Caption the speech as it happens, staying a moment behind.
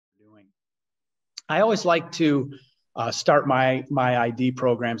I always like to start my ID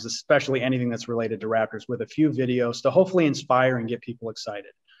programs, especially anything that's related to raptors, with a few videos to hopefully inspire and get people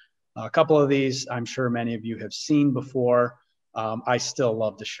excited. A couple of these, I'm sure many of you have seen before. I still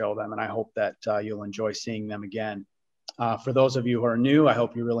love to show them, and I hope that you'll enjoy seeing them again. For those of you who are new, I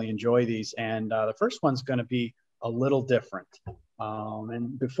hope you really enjoy these. And the first one's going to be a little different.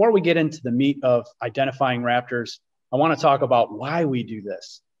 And before we get into the meat of identifying raptors, I want to talk about why we do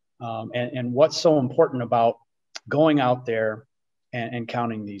this and what's so important about going out there and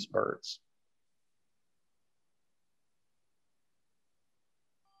counting these birds.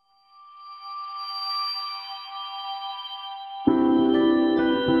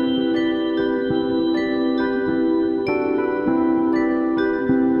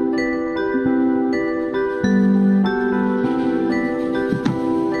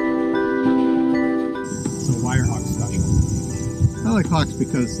 I like hawks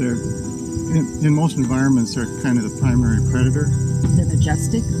because they're, in most environments, they're kind of the primary predator. They're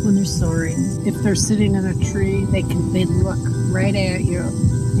majestic when they're soaring. If they're sitting in a tree, they look right at you,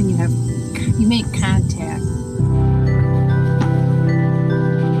 and you make contact.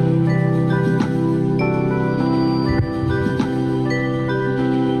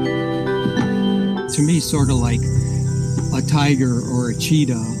 To me, sort of like a tiger or a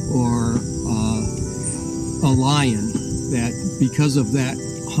cheetah or a lion, that because of that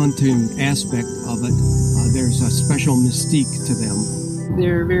hunting aspect of it, there's a special mystique to them.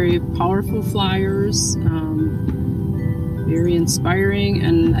 They're very powerful flyers, very inspiring,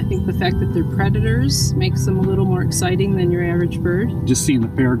 and I think the fact that they're predators makes them a little more exciting than your average bird. Just seeing the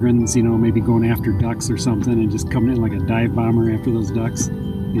peregrines, maybe going after ducks or something and just coming in like a dive bomber after those ducks,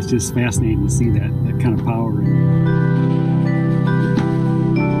 it's just fascinating to see that kind of power.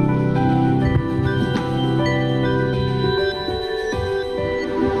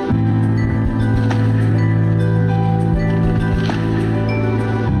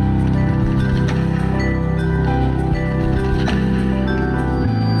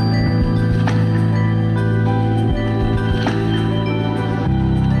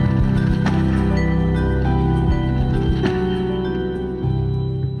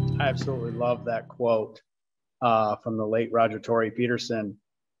 Absolutely love that quote from the late Roger Torrey Peterson.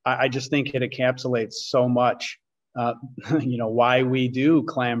 I just think it encapsulates so much, why we do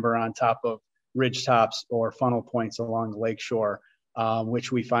clamber on top of ridge tops or funnel points along the lakeshore,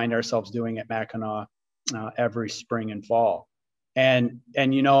 which we find ourselves doing at Mackinac every spring and fall. And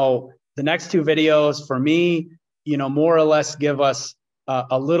the next two videos for me, more or less give us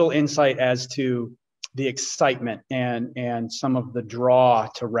a little insight as to the excitement and some of the draw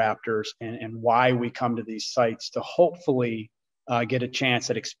to raptors and why we come to these sites to hopefully get a chance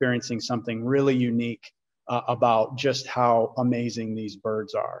at experiencing something really unique about just how amazing these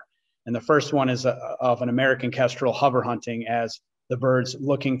birds are. And the first one is of an American kestrel hover hunting as the bird's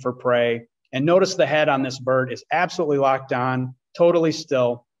looking for prey. And notice the head on this bird is absolutely locked on, totally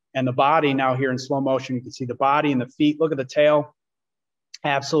still. And the body now here in slow motion, you can see the body and the feet. Look at the tail.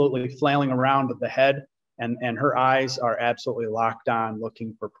 Absolutely flailing around with the head, and her eyes are absolutely locked on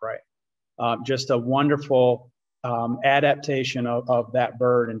looking for prey. Just a wonderful adaptation of that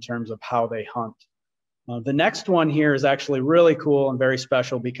bird in terms of how they hunt. The next one here is actually really cool and very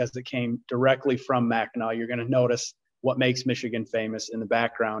special because it came directly from Mackinac. You're going to notice what makes Michigan famous in the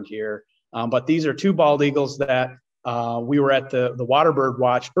background here. But these are two bald eagles that we were at the Waterbird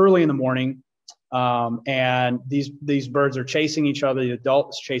Watch early in the morning. And these birds are chasing each other. The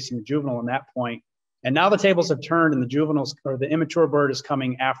adult is chasing the juvenile at that point. And now the tables have turned and the juveniles or the immature bird is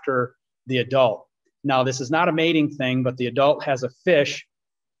coming after the adult. Now, this is not a mating thing, but the adult has a fish.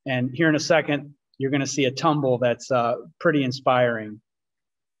 And here in a second, you're going to see a tumble that's pretty inspiring.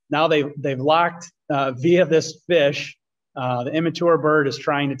 Now they've locked via this fish. The immature bird is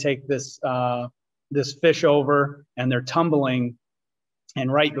trying to take this fish over, and they're tumbling.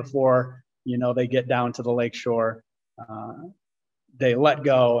 And right before they get down to the lakeshore, they let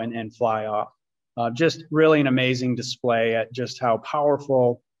go and fly off. Just really an amazing display at just how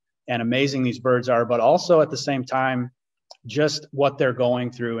powerful and amazing these birds are, but also at the same time, just what they're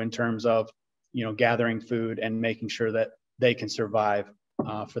going through in terms of, gathering food and making sure that they can survive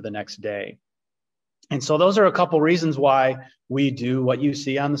for the next day. And so those are a couple reasons why we do what you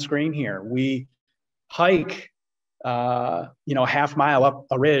see on the screen here. We hike, half mile up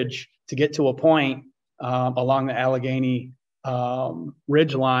a ridge to get to a point along the Allegheny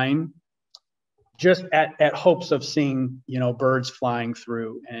ridge line, just at hopes of seeing, birds flying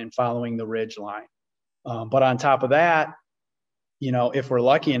through and following the ridge line. But on top of that, if we're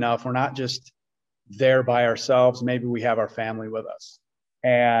lucky enough, we're not just there by ourselves. Maybe we have our family with us.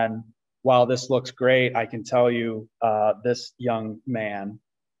 And while this looks great, I can tell you this young man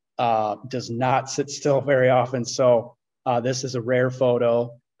does not sit still very often. So this is a rare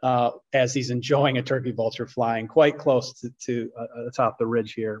photo as he's enjoying a turkey vulture flying quite close to the top of the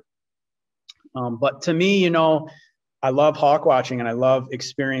ridge here. But to me, you know, I love hawk watching and I love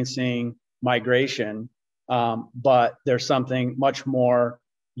experiencing migration, but there's something much more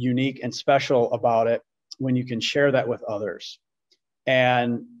unique and special about it when you can share that with others.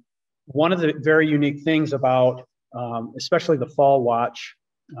 And one of the very unique things about, especially the fall watch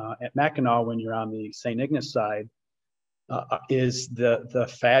at Mackinac when you're on the St. Ignace side, is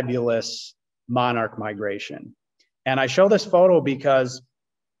the fabulous monarch migration. And I show this photo because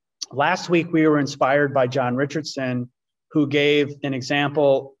last week we were inspired by John Richardson, who gave an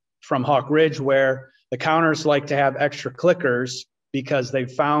example from Hawk Ridge where the counters like to have extra clickers because they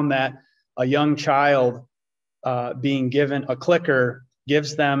found that a young child being given a clicker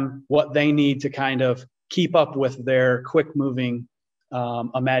gives them what they need to kind of keep up with their quick moving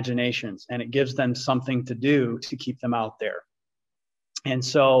imaginations, and it gives them something to do to keep them out there. And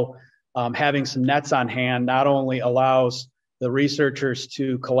so having some nets on hand not only allows the researchers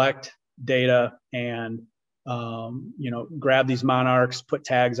to collect data and you know, grab these monarchs, put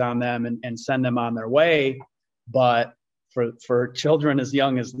tags on them and send them on their way, but for children as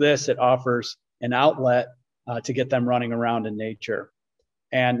young as this, it offers an outlet to get them running around in nature.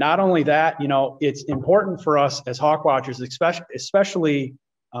 And not only that, you know, it's important for us as hawk watchers, especially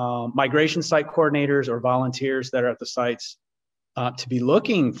migration site coordinators or volunteers that are at the sites, to be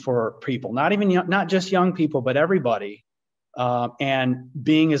looking for people, not just young people, but everybody, and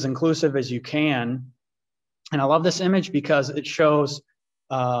being as inclusive as you can. And I love this image because it shows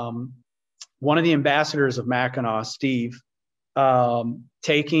one of the ambassadors of Mackinac, Steve,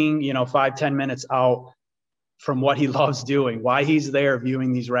 taking, you know, 5-10 minutes out from what he loves doing, why he's there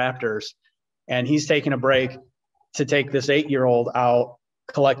viewing these raptors. And he's taking a break to take this 8-year-old out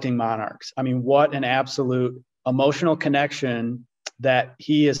collecting monarchs. I mean, what an absolute emotional connection that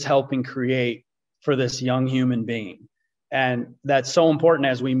he is helping create for this young human being. And that's so important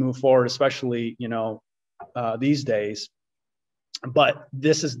as we move forward, especially, you know, these days. But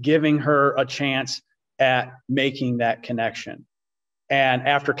this is giving her a chance at making that connection. And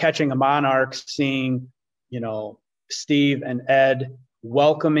after catching a monarch, seeing, you know, Steve and Ed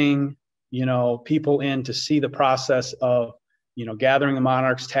welcoming, you know, people in to see the process of, you know, gathering the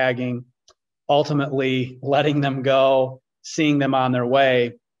monarchs, tagging, ultimately letting them go, seeing them on their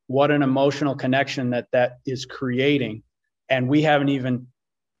way, what an emotional connection that is creating. And we haven't even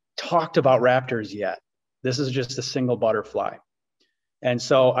talked about raptors yet. This is just a single butterfly. And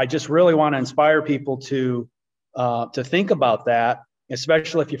so I just really want to inspire people to think about that,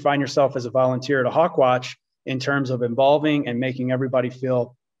 especially if you find yourself as a volunteer at a hawk watch, in terms of involving and making everybody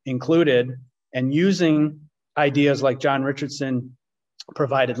feel included and using ideas like John Richardson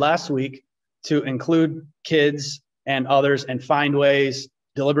provided last week to include kids and others and find ways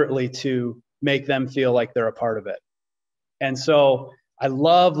deliberately to make them feel like they're a part of it. And so I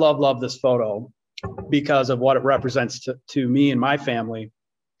love, love, love this photo because of what it represents to me and my family.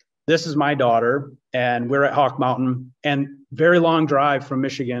 This is my daughter, and we're at Hawk Mountain, and very long drive from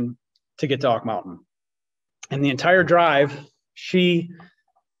Michigan to get to Hawk Mountain. And the entire drive, she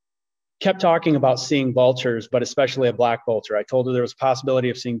kept talking about seeing vultures, but especially a black vulture. I told her there was a possibility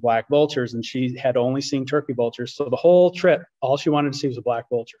of seeing black vultures, and she had only seen turkey vultures. So the whole trip, all she wanted to see was a black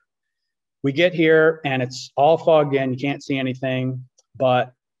vulture. We get here, and it's all fogged in. You can't see anything.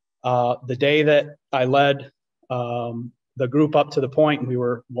 But the day that I led the group up to the point, and we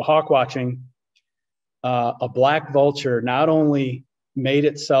were hawk watching, a black vulture not only made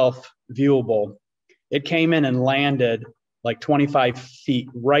itself viewable, it came in and landed like 25 feet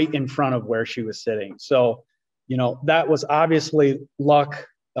right in front of where she was sitting. So, you know, that was obviously luck,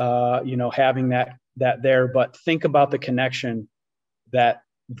 you know, having that there, but think about the connection that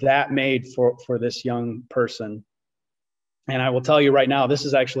made for this young person. And I will tell you right now, this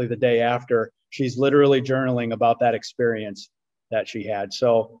is actually the day after. She's literally journaling about that experience that she had.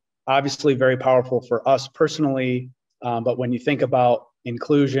 So obviously very powerful for us personally. But when you think about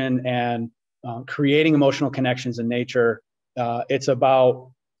inclusion and creating emotional connections in nature, it's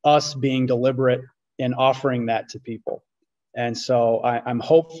about us being deliberate in offering that to people. And so I'm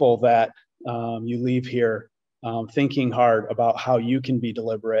hopeful that you leave here thinking hard about how you can be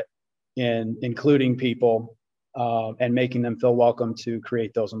deliberate in including people and making them feel welcome to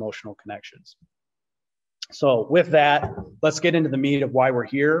create those emotional connections. So with that, let's get into the meat of why we're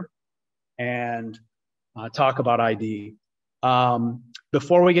here and talk about ID.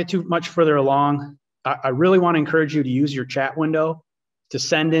 Before we get too much further along, I really want to encourage you to use your chat window to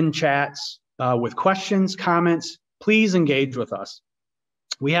send in chats with questions, comments. Please engage with us.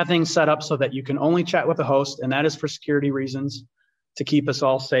 We have things set up so that you can only chat with the host, and that is for security reasons, to keep us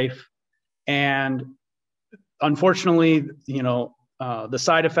all safe. And unfortunately, the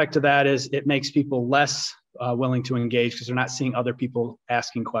side effect of that is it makes people less willing to engage because they're not seeing other people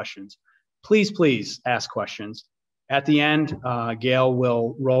asking questions. Please ask questions. At the end, Gail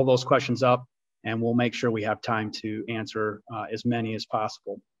will roll those questions up, and we'll make sure we have time to answer as many as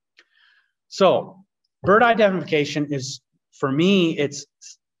possible. So bird identification is, for me, it's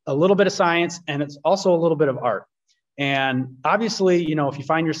a little bit of science, and it's also a little bit of art. And obviously, if you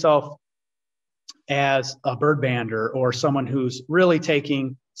find yourself as a bird bander or someone who's really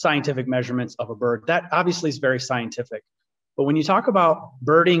taking scientific measurements of a bird, that obviously is very scientific. But when you talk about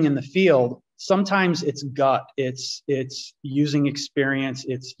birding in the field, sometimes it's gut, it's using experience,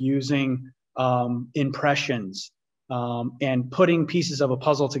 it's using impressions, and putting pieces of a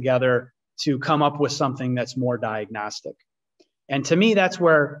puzzle together to come up with something that's more diagnostic. And to me, that's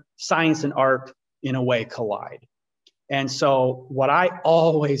where science and art, in a way, collide. And so what I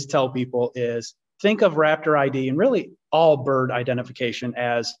always tell people is, think of Raptor ID and really all bird identification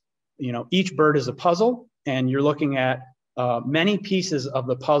as, each bird is a puzzle, and you're looking at many pieces of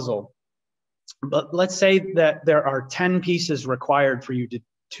the puzzle. But let's say that there are 10 pieces required for you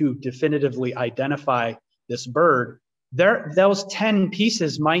to definitively identify this bird. Those 10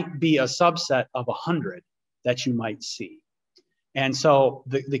 pieces might be a subset of 100 that you might see. And so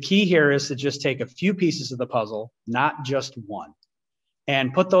the key here is to just take a few pieces of the puzzle, not just one,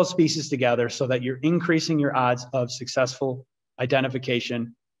 and put those pieces together so that you're increasing your odds of successful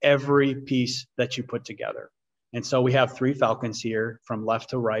identification every piece that you put together. And so we have 3 falcons here from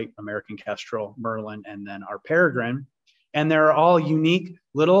left to right: American Kestrel, Merlin, and then our peregrine. And there are all unique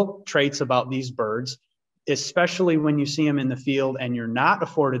little traits about these birds, especially when you see them in the field and you're not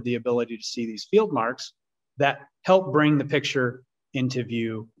afforded the ability to see these field marks, that help bring the picture into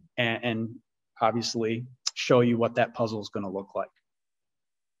view and obviously show you what that puzzle is going to look like.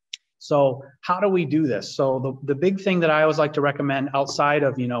 So how do we do this? So the big thing that I always like to recommend, outside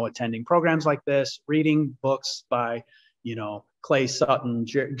of, attending programs like this, reading books by, Clay Sutton,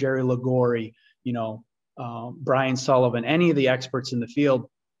 Jerry Ligori, Brian Sullivan, any of the experts in the field,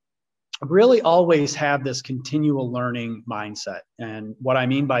 really always have this continual learning mindset. And what I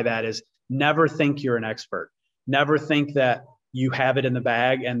mean by that is, never think you're an expert. Never think that you have it in the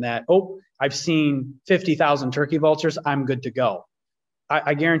bag and that, oh, I've seen 50,000 turkey vultures, I'm good to go.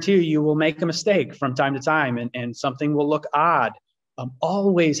 I guarantee you will make a mistake from time to time, and something will look odd.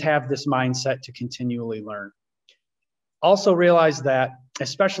 Always have this mindset to continually learn. Also realize that,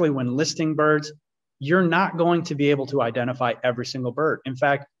 especially when listing birds, you're not going to be able to identify every single bird. In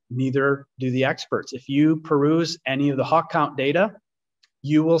fact, neither do the experts. If you peruse any of the hawk count data,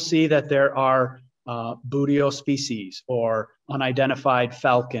 you will see that there are Buteo species or unidentified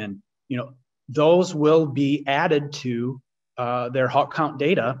falcon. Those will be added to their hawk count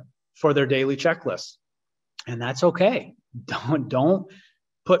data for their daily checklists, and that's okay. Don't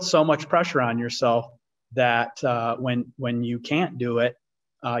put so much pressure on yourself that when you can't do it,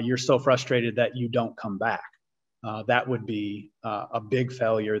 you're so frustrated that you don't come back. That would be a big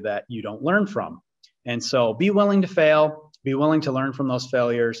failure that you don't learn from. And so be willing to fail, be willing to learn from those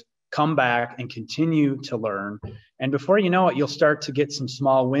failures, come back and continue to learn. And before you know it, you'll start to get some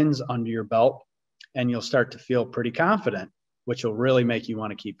small wins under your belt, and you'll start to feel pretty confident, which will really make you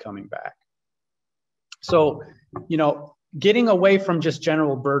want to keep coming back. So, getting away from just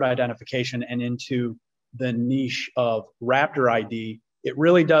general bird identification and into the niche of Raptor ID, it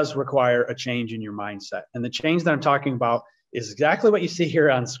really does require a change in your mindset. And the change that I'm talking about is exactly what you see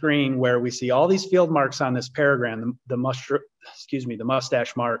here on screen, where we see all these field marks on this peregrine, the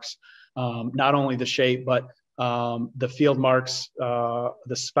mustache marks, not only the shape, but the field marks,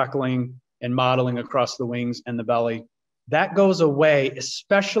 the speckling and modeling across the wings and the belly. That goes away,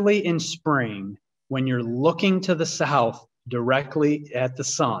 especially in spring when you're looking to the south directly at the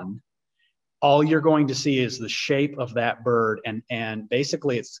sun. All you're going to see is the shape of that bird and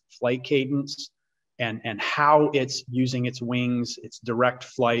basically its flight cadence and how it's using its wings, its direct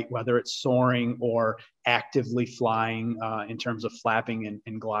flight, whether it's soaring or actively flying in terms of flapping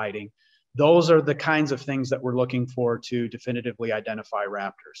and gliding. Those are the kinds of things that we're looking for to definitively identify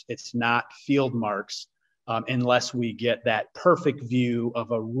raptors. It's not field marks unless we get that perfect view of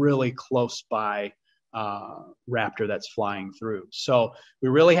a really close by raptor that's flying through. So we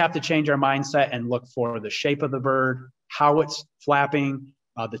really have to change our mindset and look for the shape of the bird, how it's flapping,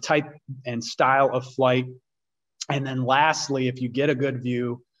 the type and style of flight. And then lastly, if you get a good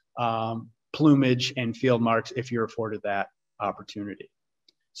view, plumage and field marks if you're afforded that opportunity.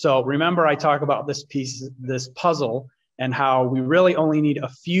 So remember, I talk about this puzzle, and how we really only need a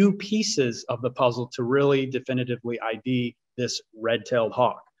few pieces of the puzzle to really definitively ID this red-tailed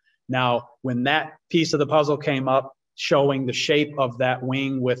hawk. Now, when that piece of the puzzle came up showing the shape of that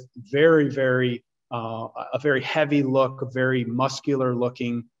wing with a very heavy look, a very muscular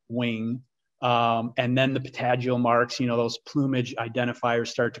looking wing, and then the patagial marks, those plumage identifiers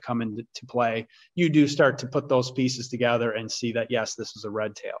start to come into play, you do start to put those pieces together and see that, yes, this is a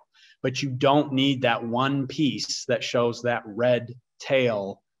red tail. But you don't need that one piece that shows that red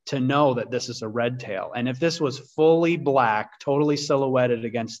tail to know that this is a red tail. And if this was fully black, totally silhouetted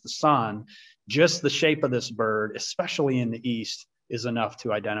against the sun, just the shape of this bird, especially in the east, is enough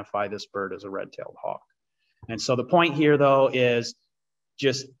to identify this bird as a red-tailed hawk. And so the point here, though, is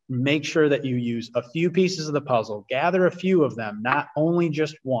just make sure that you use a few pieces of the puzzle, gather a few of them, not only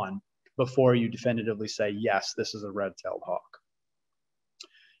just one, before you definitively say, yes, this is a red-tailed hawk.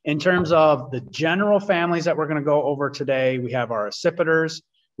 In terms of the general families that we're going to go over today, we have our accipiters,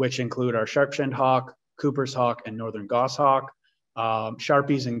 which include our sharp-shinned hawk, Cooper's hawk, and northern goshawk.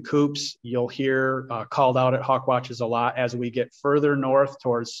 Sharpies and coops, you'll hear called out at Hawkwatchers a lot as we get further north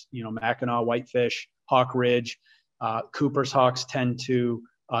towards, Mackinac, Whitefish, Hawk Ridge. Cooper's hawks tend to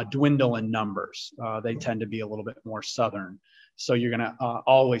dwindle in numbers. They tend to be a little bit more southern. So you're going to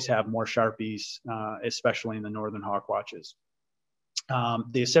always have more Sharpies, especially in the northern Hawkwatches.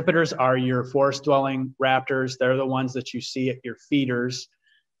 The accipiters are your forest-dwelling raptors. They're the ones that you see at your feeders.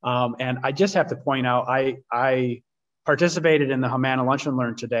 And I just have to point out, I participated in the Humana Lunch and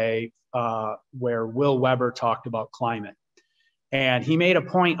Learn today, where Will Weber talked about climate. And he made a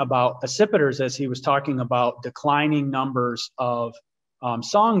point about accipiters as he was talking about declining numbers of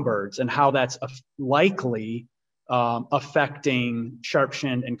songbirds and how that's likely affecting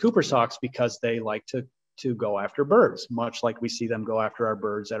sharp-shinned and Cooper's hawks because they like to go after birds, much like we see them go after our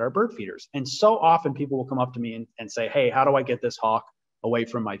birds at our bird feeders. And so often people will come up to me and say, hey, how do I get this hawk away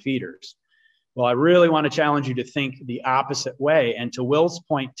from my feeders? Well, I really want to challenge you to think the opposite way. And to Will's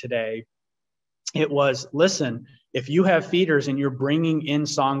point today, it was, listen, if you have feeders and you're bringing in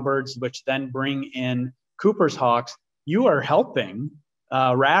songbirds, which then bring in Cooper's hawks, you are helping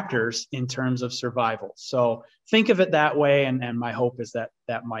raptors in terms of survival. So think of it that way. And my hope is that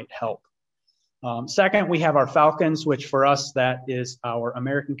that might help. Second, we have our falcons, which for us, that is our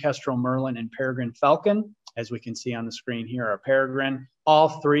American kestrel, merlin, and peregrine falcon. As we can see on the screen here, our peregrine.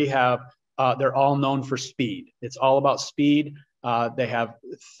 All three have, they're all known for speed. It's all about speed. They have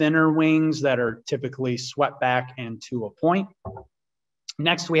thinner wings that are typically swept back and to a point.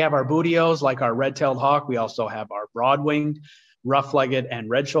 Next, we have our bootios, like our red-tailed hawk. We also have our broad-winged, rough-legged, and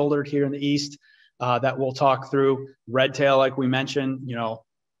red-shouldered here in the east that we'll talk through. Red tail, like we mentioned,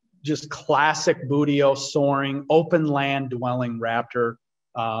 just classic bootio, soaring, open land dwelling raptor,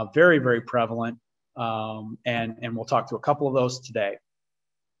 very, very prevalent. And we'll talk to a couple of those today.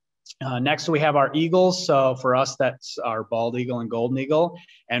 Next, we have our eagles. So for us, that's our bald eagle and golden eagle.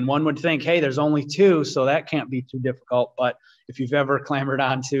 And one would think, hey, there's only two, so that can't be too difficult. But if you've ever clambered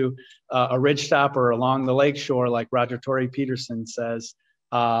onto a ridgetop or along the lakeshore, like Roger Torrey Peterson says,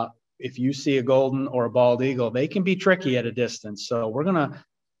 if you see a golden or a bald eagle, they can be tricky at a distance. So we're going to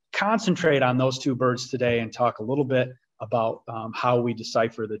concentrate on those two birds today and talk a little bit about how we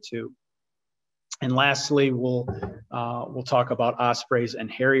decipher the two. And lastly, we'll talk about ospreys and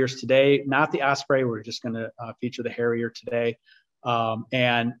harriers today. Not the osprey, we're just going to feature the harrier today.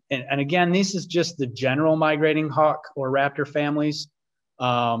 And again, this is just the general migrating hawk or raptor families.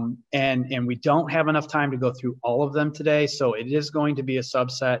 And we don't have enough time to go through all of them today, so it is going to be a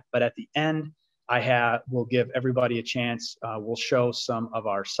subset. But at the end, we'll give everybody a chance. We'll show some of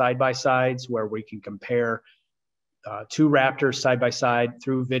our side-by-sides where we can compare two raptors side-by-side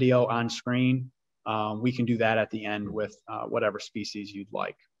through video on screen. We can do that at the end with whatever species you'd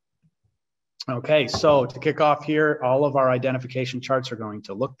like. Okay, so to kick off here, all of our identification charts are going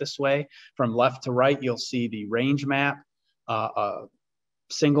to look this way. From left to right, you'll see the range map, a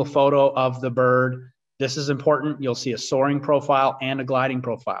single photo of the bird. This is important. You'll see a soaring profile and a gliding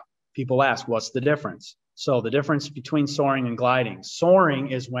profile. People ask, what's the difference? So the difference between soaring and gliding. Soaring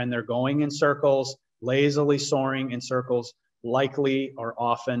is when they're going in circles, lazily soaring in circles, likely or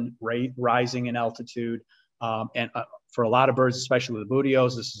often rising in altitude. And for a lot of birds, especially the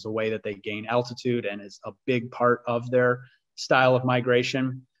bootios, this is a way that they gain altitude and is a big part of their style of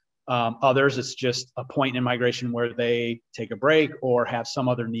migration. Others, it's just a point in migration where they take a break or have some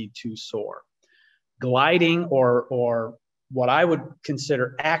other need to soar. Gliding or what I would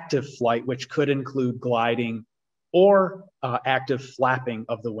consider active flight, which could include gliding or active flapping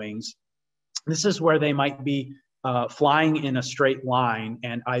of the wings. This is where they might be flying in a straight line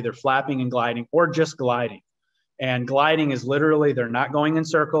and either flapping and gliding or just gliding. And gliding is literally, they're not going in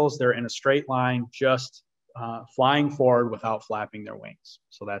circles, they're in a straight line, just flying forward without flapping their wings.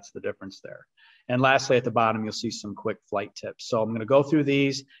 So that's the difference there. And lastly, at the bottom, you'll see some quick flight tips. So I'm going to go through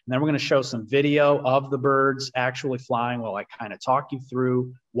these, and then we're going to show some video of the birds actually flying while I kind of talk you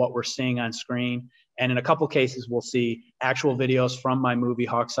through what we're seeing on screen. And in a couple cases, we'll see actual videos from my movie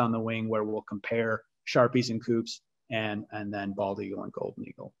Hawks on the Wing, where we'll compare Sharpies and Coops and then bald eagle and golden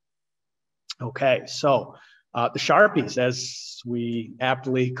eagle. Okay, so the Sharpies, as we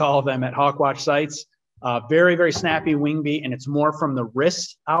aptly call them at Hawkwatch sites, very, very snappy wing beat, and it's more from the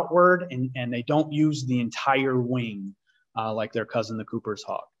wrist outward, and they don't use the entire wing like their cousin, the Cooper's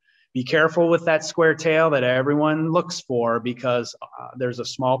hawk. Be careful with that square tail that everyone looks for, because there's a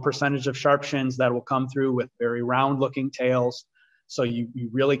small percentage of sharp-shins that will come through with very round-looking tails. So you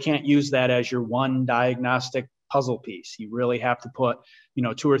really can't use that as your one diagnostic puzzle piece. You really have to put,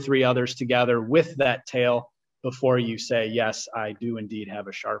 2 or 3 others together with that tail before you say, yes, I do indeed have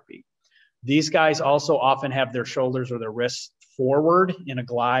a Sharpie. These guys also often have their shoulders or their wrists forward in a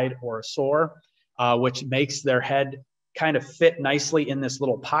glide or a soar, which makes their head kind of fit nicely in this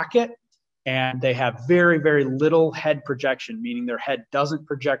little pocket. And they have very, very little head projection, meaning their head doesn't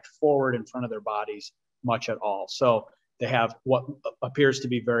project forward in front of their bodies much at all. So they have what appears to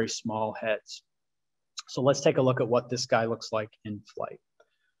be very small heads. So let's take a look at what this guy looks like in flight.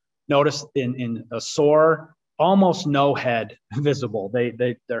 Notice in a soar, almost no head visible.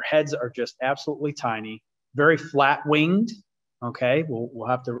 Their heads are just absolutely tiny, very flat winged. Okay, we'll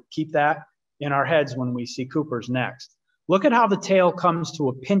have to keep that in our heads when we see Coopers next. Look at how the tail comes to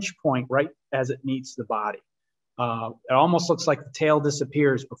a pinch point right as it meets the body. It almost looks like the tail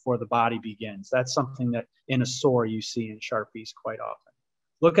disappears before the body begins. That's something that in a soar you see in Sharpies quite often.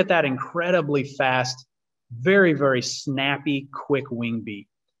 Look at that incredibly fast, very, very snappy, quick wing beat.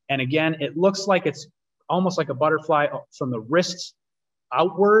 And again, it looks like it's almost like a butterfly from the wrists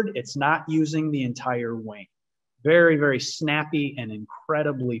outward. It's not using the entire wing. Very, very snappy and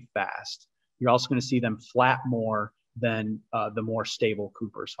incredibly fast. You're also going to see them flap more than the more stable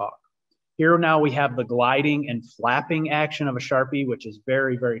Cooper's hawk. Here now we have the gliding and flapping action of a Sharpie, which is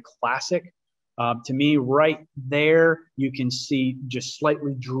very, very classic. To me, right there, you can see just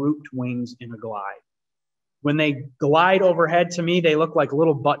slightly drooped wings in a glide. When they glide overhead, to me, they look like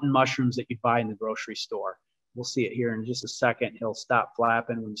little button mushrooms that you'd buy in the grocery store. We'll see it here in just a second. He'll stop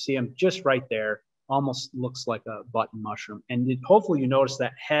flapping. When you see him just right there, almost looks like a button mushroom. And hopefully you notice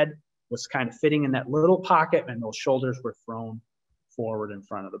that head was kind of fitting in that little pocket, and those shoulders were thrown forward in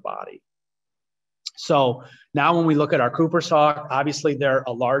front of the body. So now when we look at our Cooper's hawk, obviously they're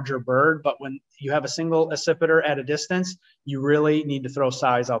a larger bird, but when you have a single accipiter at a distance, you really need to throw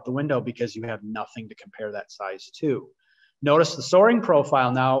size out the window because you have nothing to compare that size to. Notice the soaring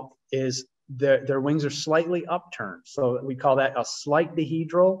profile now is their wings are slightly upturned. So we call that a slight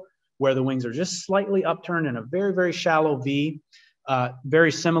dihedral, where the wings are just slightly upturned in a very, very shallow V,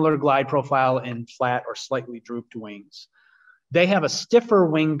 very similar glide profile in flat or slightly drooped wings. They have a stiffer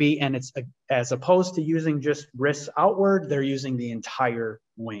wing beat, and it's as opposed to using just wrists outward, they're using the entire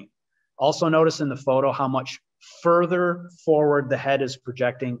wing. Also notice in the photo how much further forward the head is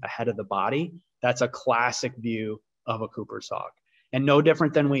projecting ahead of the body. That's a classic view of a Cooper's hawk. And no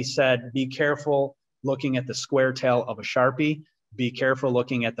different than we said, be careful looking at the square tail of a Sharpie. Be careful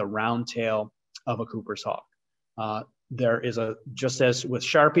looking at the round tail of a Cooper's hawk. There is just as with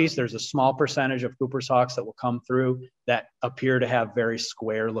Sharpies, there's a small percentage of Cooper's hawks that will come through that appear to have very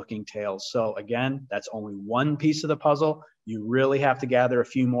square looking tails. So again, that's only one piece of the puzzle. You really have to gather a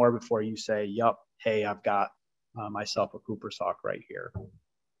few more before you say, yup, hey, I've got myself a Cooper's hawk right here.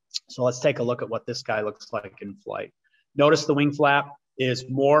 So let's take a look at what this guy looks like in flight. Notice the wing flap is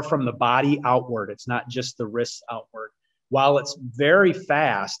more from the body outward. It's not just the wrists outward. While it's very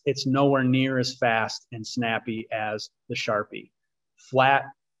fast, it's nowhere near as fast and snappy as the Sharpie. Flat,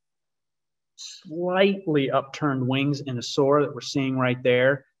 slightly upturned wings in a soar that we're seeing right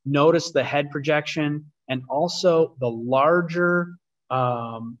there. Notice the head projection and also the larger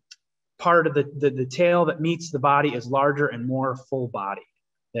part of the tail that meets the body is larger and more full body.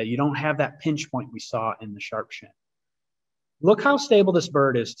 That you don't have that pinch point we saw in the Sharp-shin. Look how stable this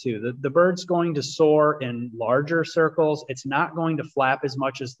bird is too. The bird's going to soar in larger circles. It's not going to flap as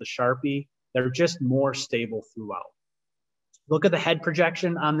much as the Sharpie. They're just more stable throughout. Look at the head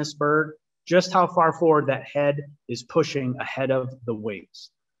projection on this bird, just how far forward that head is pushing ahead of the wings.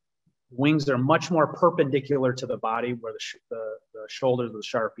 Wings are much more perpendicular to the body, where the shoulders of the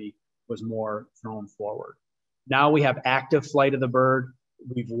Sharpie was more thrown forward. Now we have active flight of the bird.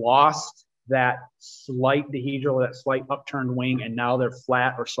 We've lost that slight dehedral, that slight upturned wing, and now they're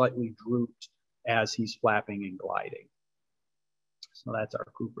flat or slightly drooped as he's flapping and gliding. So that's our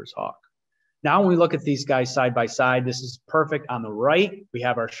Cooper's hawk. Now when we look at these guys side by side, this is perfect. On the right, we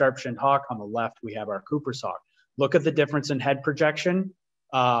have our sharp-shinned hawk. On the left, we have our Cooper's hawk. Look at the difference in head projection.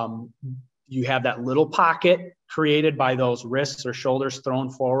 You have that little pocket created by those wrists or shoulders thrown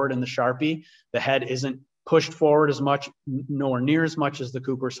forward in the Sharpie. The head isn't pushed forward as much, nor near as much as the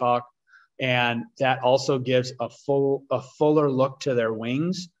Cooper's hawk. And that also gives a fuller look to their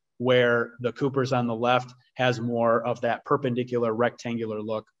wings, where the Cooper's on the left has more of that perpendicular rectangular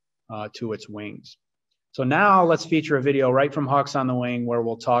look to its wings. So now let's feature a video right from Hawks on the Wing where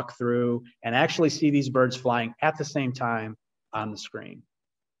we'll talk through and actually see these birds flying at the same time on the screen.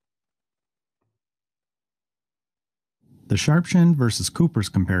 The Sharp-shinned versus Cooper's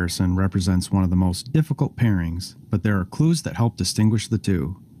comparison represents one of the most difficult pairings, but there are clues that help distinguish the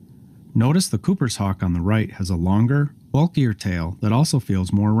two. Notice the Cooper's hawk on the right has a longer, bulkier tail that also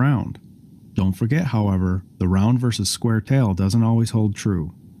feels more round. Don't forget, however, the round versus square tail doesn't always hold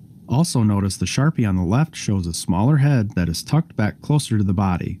true. Also notice the Sharpie on the left shows a smaller head that is tucked back closer to the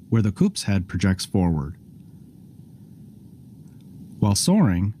body, where the Coop's head projects forward. While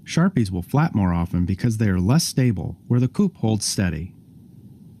soaring, Sharpies will flap more often because they are less stable, where the Coop holds steady.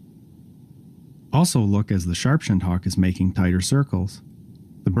 Also look as the Sharp-shinned hawk is making tighter circles.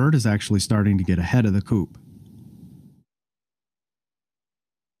 The bird is actually starting to get ahead of the Coop.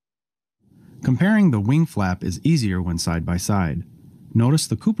 Comparing the wing flap is easier when side by side. Notice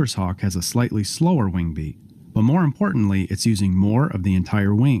the Cooper's hawk has a slightly slower wing beat, but more importantly, it's using more of the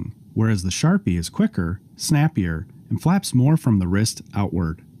entire wing, whereas the Sharpie is quicker, snappier, and flaps more from the wrist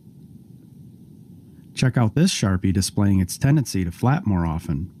outward. Check out this Sharpie displaying its tendency to flap more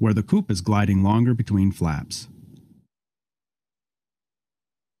often, where the Coop is gliding longer between flaps.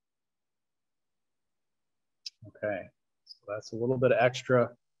 Okay, so that's a little bit of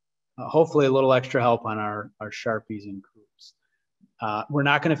extra, hopefully a little extra help on our Sharpies and Coops. We're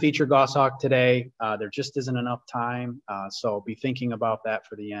not going to feature goshawk today. There just isn't enough time. So be thinking about that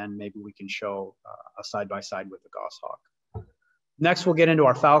for the end. Maybe we can show a side-by-side with the goshawk. Next, we'll get into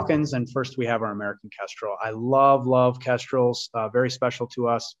our falcons. And first, we have our American kestrel. I love kestrels. Very special to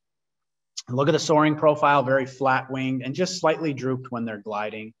us. Look at the soaring profile, very flat-winged and just slightly drooped when they're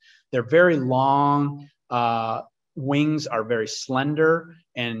gliding. They're very long. Wings are very slender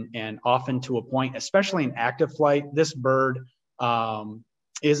and often to a point, especially in active flight. This bird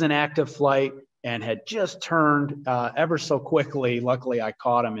is in active flight and had just turned ever so quickly. Luckily, I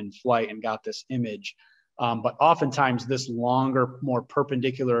caught him in flight and got this image. But oftentimes this longer, more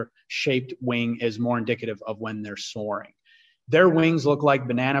perpendicular shaped wing is more indicative of when they're soaring. Their wings look like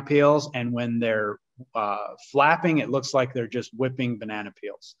banana peels, and when they're flapping, it looks like they're just whipping banana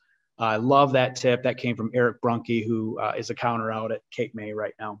peels. I love that tip. That came from Eric Brunke, who is a counter out at Cape May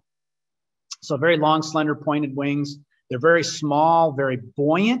right now. So very long, slender, pointed wings. They're very small, very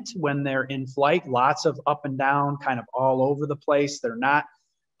buoyant when they're in flight, lots of up and down, kind of all over the place. They're not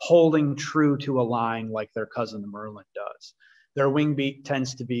holding true to a line like their cousin the Merlin does. Their wing beat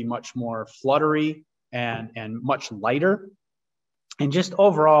tends to be much more fluttery and much lighter. And just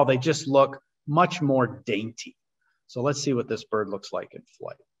overall, they just look much more dainty. So let's see what this bird looks like in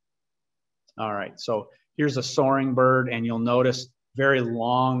flight. All right, so here's a soaring bird, and you'll notice very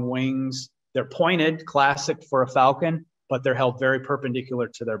long wings. They're pointed, classic for a falcon, but they're held very perpendicular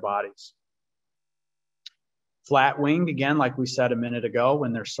to their bodies. Flat winged, again, like we said a minute ago,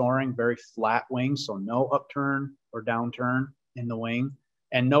 when they're soaring, very flat wings, so no upturn or downturn in the wing.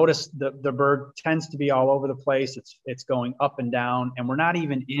 And notice the bird tends to be all over the place. It's going up and down, and we're not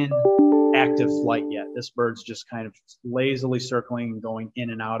even in active flight yet. This bird's just kind of lazily circling and going in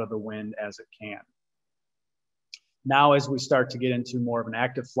and out of the wind as it can. Now, as we start to get into more of an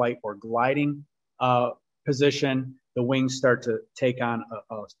active flight or gliding position, the wings start to take on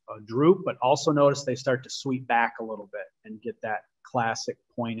a droop, but also notice they start to sweep back a little bit and get that classic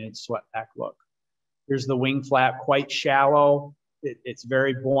pointed swept back look. Here's the wing flap, quite shallow. It's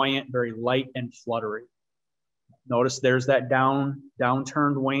very buoyant, very light and fluttery. Notice there's that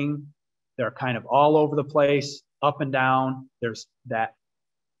downturned wing. They're kind of all over the place, up and down. There's that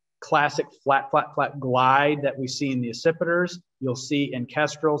classic flat glide that we see in the accipiters. You'll see in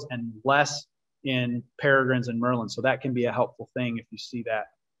kestrels and less in peregrines and merlins. So that can be a helpful thing if you see that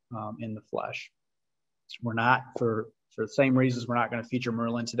in the flesh. We're not, for the same reasons, we're not going to feature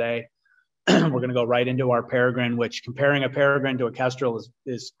merlin today. We're going to go right into our peregrine, which comparing a peregrine to a kestrel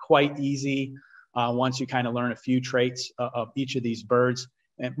is quite easy once you kind of learn a few traits of each of these birds,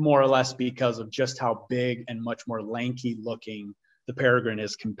 and more or less because of just how big and much more lanky looking the peregrine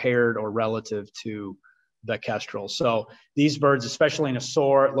is compared or relative to the kestrel. So these birds, especially in a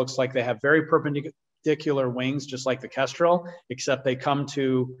soar, it looks like they have very perpendicular wings, just like the kestrel, except they come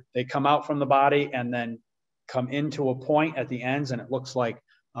out from the body and then come into a point at the ends, and it looks like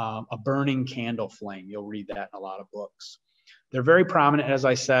a burning candle flame. You'll read that in a lot of books. They're very prominent, as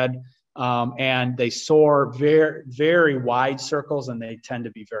I said, and they soar very, very wide circles, and they tend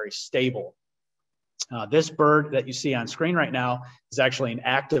to be very stable. This bird that you see on screen right now is actually an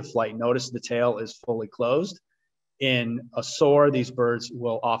active flight. Notice the tail is fully closed. In a soar, these birds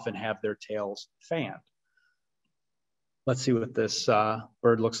will often have their tails fanned. Let's see what this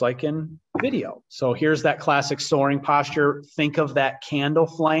bird looks like in video. So here's that classic soaring posture. Think of that candle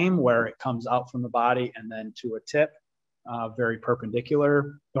flame where it comes out from the body and then to a tip, very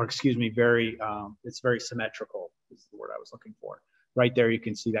perpendicular, or excuse me, it's very symmetrical is the word I was looking for. Right there, you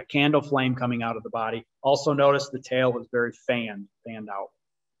can see that candle flame coming out of the body. Also notice the tail is very fanned out.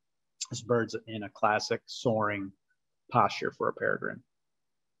 This bird's in a classic soaring posture for a peregrine.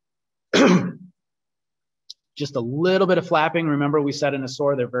 Just a little bit of flapping. Remember, we said in a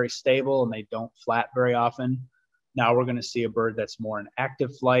soar, they're very stable and they don't flap very often. Now we're going to see a bird that's more in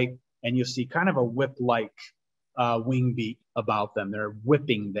active flight, and you'll see kind of a whip-like wing beat about them. They're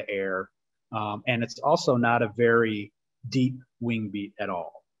whipping the air, and it's also not a very deep wing beat at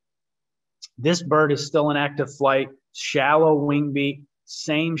all. This bird is still in active flight, shallow wing beat,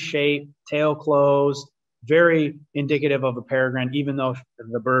 same shape, tail closed, very indicative of a peregrine, even though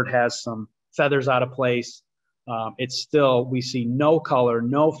the bird has some feathers out of place. It's still, we see no color,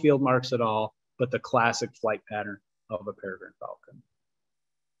 no field marks at all, but the classic flight pattern of a peregrine falcon.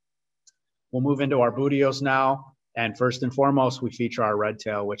 We'll move into our bootios now. And first and foremost, we feature our red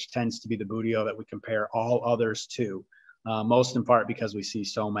tail, which tends to be the bootio that we compare all others to, most in part because we see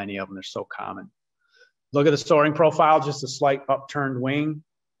so many of them. They're so common. Look at the soaring profile, just a slight upturned wing,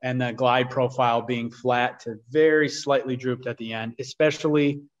 and the glide profile being flat to very slightly drooped at the end,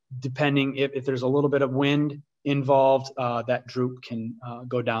 especially depending if there's a little bit of wind involved, that droop can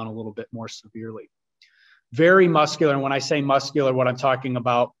go down a little bit more severely. Very muscular, and when I say muscular, what I'm talking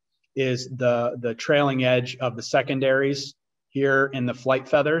about is the trailing edge of the secondaries here in the flight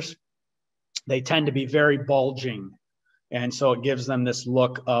feathers. They tend to be very bulging, and so it gives them this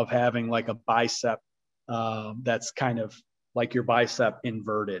look of having like a bicep that's kind of like your bicep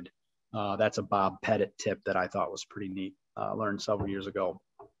inverted. That's a Bob Pettit tip that I thought was pretty neat. Learned several years ago.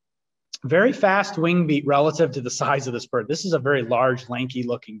 Very fast wing beat relative to the size of this bird. This is a very large, lanky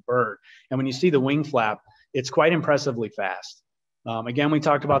looking bird. And when you see the wing flap, it's quite impressively fast. Again, we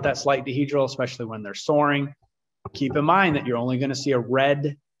talked about that slight dihedral, especially when they're soaring. Keep in mind that you're only going to see a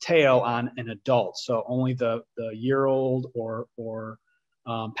red tail on an adult. So only the year-old or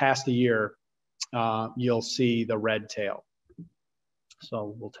past a year, you'll see the red tail.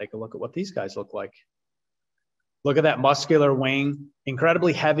 So we'll take a look at what these guys look like. Look at that muscular wing,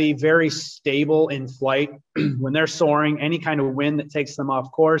 incredibly heavy, very stable in flight. When they're soaring, any kind of wind that takes them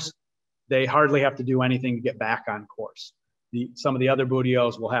off course, they hardly have to do anything to get back on course. Some of the other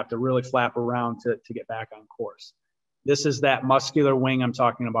bootios will have to really flap around to get back on course. This is that muscular wing I'm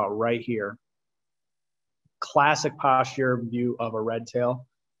talking about right here. Classic posture view of a red tail.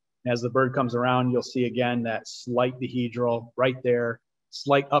 As the bird comes around, you'll see again that slight dihedral right there,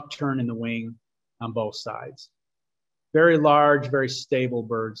 slight upturn in the wing on both sides. Very large, very stable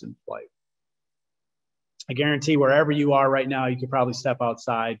birds in flight. I guarantee wherever you are right now, you could probably step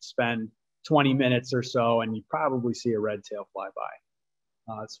outside, spend 20 minutes or so, and you probably see a red tail fly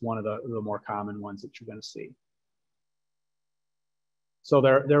by. It's one of the more common ones that you're going to see. So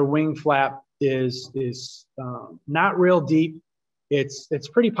their wing flap is not real deep. It's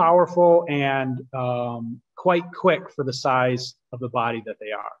pretty powerful and quite quick for the size of the body that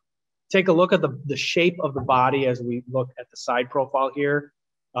they are. Take a look at the shape of the body as we look at the side profile here.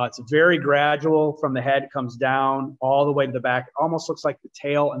 It's very gradual from the head, comes down all the way to the back. It almost looks like the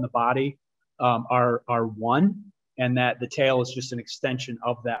tail and the body are one, and that the tail is just an extension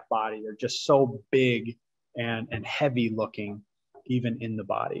of that body. They're just so big and heavy looking, even in the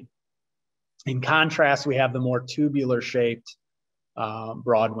body. In contrast, we have the more tubular shaped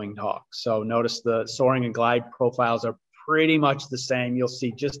broad-winged hawk. So notice the soaring and glide profiles are pretty much the same. You'll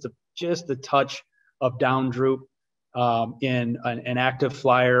see just a touch of down droop in an active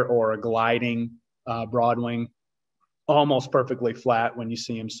flyer or a gliding broadwing, almost perfectly flat when you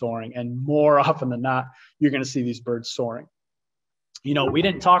see them soaring. And more often than not, you're going to see these birds soaring. You know, we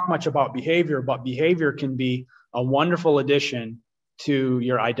didn't talk much about behavior, but behavior can be a wonderful addition to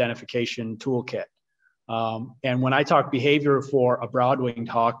your identification toolkit. And when I talk behavior for a broad-winged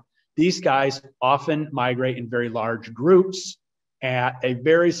hawk, these guys often migrate in very large groups, at a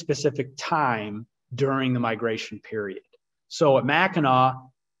very specific time during the migration period. So at Mackinac,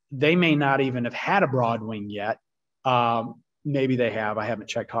 they may not even have had a broad wing yet. Maybe they have. I haven't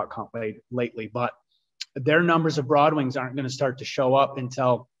checked hawk count lately, but their numbers of broad wings aren't going to start to show up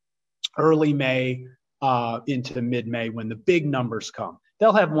until early May into mid-May when the big numbers come.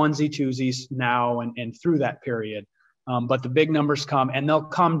 They'll have onesie, twosies now and through that period. But the big numbers come, and they'll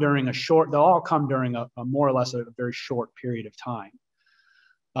all come during a more or less a very short period of time.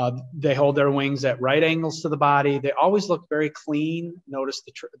 They hold their wings at right angles to the body. They always look very clean. Notice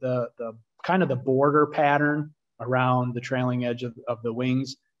the kind of the border pattern around the trailing edge of the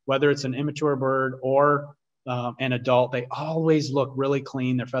wings, whether it's an immature bird or an adult, they always look really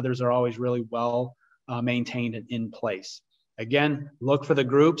clean. Their feathers are always really well maintained and in place. Again, look for the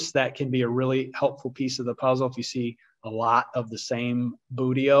groups. That can be a really helpful piece of the puzzle. If you see a lot of the same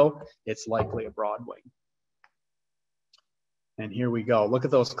buteo, it's likely a broad wing. And here we go. Look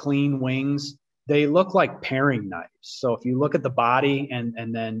at those clean wings. They look like paring knives. So if you look at the body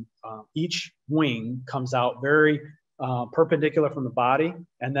and then each wing comes out very perpendicular from the body,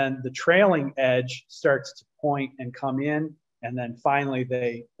 and then the trailing edge starts to point and come in, and then finally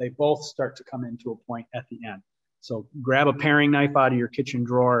they both start to come into a point at the end. So grab a paring knife out of your kitchen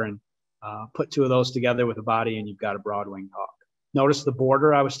drawer and put two of those together with a body, and you've got a broad-winged hawk. Notice the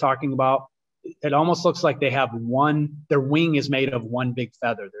border I was talking about. It almost looks like they have their wing is made of one big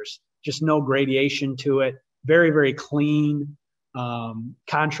feather. There's just no gradation to it. Very, very clean. Some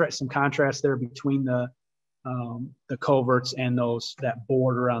contrast there between the coverts and that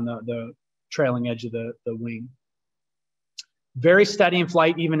border on the trailing edge of the wing. Very steady in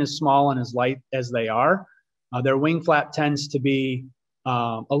flight, even as small and as light as they are. Their wing flap tends to be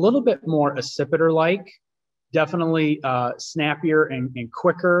a little bit more accipiter-like, definitely snappier and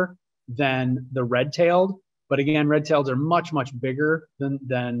quicker than the red-tailed. But again, red-tails are much, much bigger than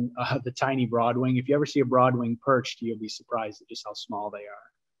the tiny broadwing. If you ever see a broadwing perched, you'll be surprised at just how small they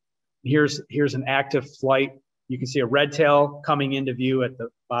are. Here's an active flight. You can see a red tail coming into view at the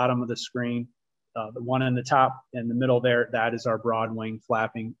bottom of the screen. The one in the top in the middle there, that is our broad wing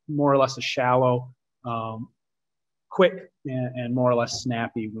flapping, more or less a shallow, quick and more or less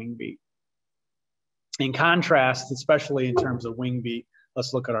snappy wing beat. In contrast, especially in terms of wing beat,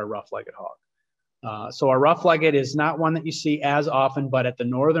 let's look at our rough-legged hawk. So our rough-legged is not one that you see as often, but at the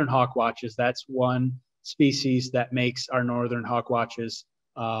northern Hawkwatches, that's one species that makes our northern Hawkwatches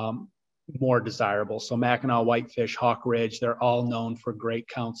more desirable. So Mackinac, Whitefish, Hawk Ridge, they're all known for great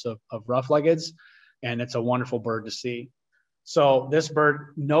counts of rough-leggeds, and it's a wonderful bird to see. So this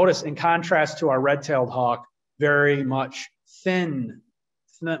bird, notice in contrast to our red-tailed hawk, very much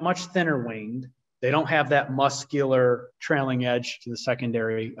much thinner winged. They don't have that muscular trailing edge to the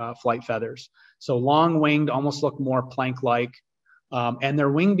secondary flight feathers. So long winged, almost look more plank-like, and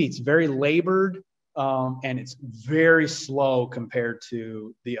their wing beat's very labored, and it's very slow compared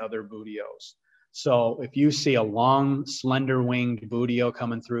to the other buteos. So if you see a long, slender winged buteo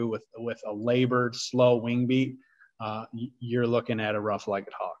coming through with a labored, slow wing beat, you're looking at a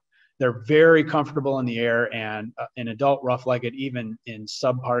rough-legged hawk. They're very comfortable in the air, and an adult rough-legged, even in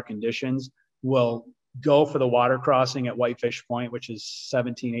subpar conditions, will go for the water crossing at Whitefish Point, which is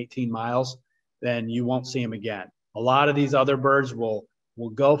 17, 18 miles, then you won't see them again. A lot of these other birds will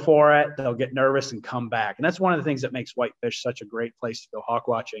go for it. They'll get nervous and come back. And that's one of the things that makes Whitefish such a great place to go hawk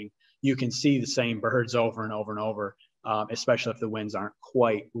watching. You can see the same birds over and over and over, especially if the winds aren't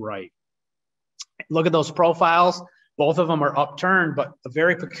quite right. Look at those profiles. Both of them are upturned, but a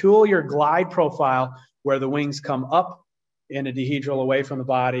very peculiar glide profile where the wings come up in a dihedral away from the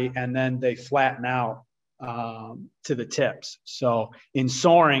body, and then they flatten out to the tips. So in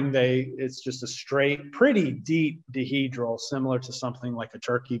soaring, it's just a straight, pretty deep dihedral, similar to something like a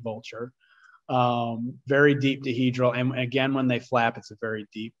turkey vulture. Very deep dihedral. And again, when they flap, it's a very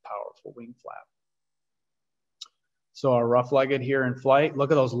deep, powerful wing flap. So our rough-legged here in flight,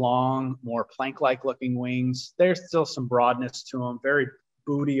 look at those long, more plank-like looking wings. There's still some broadness to them, very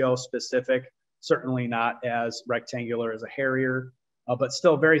buteo specific, certainly not as rectangular as a harrier, but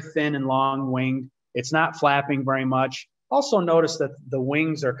still very thin and long-winged. It's not flapping very much. Also notice that the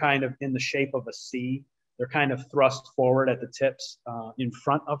wings are kind of in the shape of a C. They're kind of thrust forward at the tips in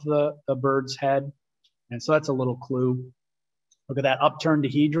front of the bird's head. And so that's a little clue. Look at that upturned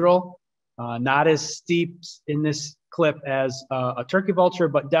dihedral. Not as steep in this clip as a turkey vulture,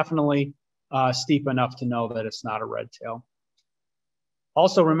 but definitely steep enough to know that it's not a red tail.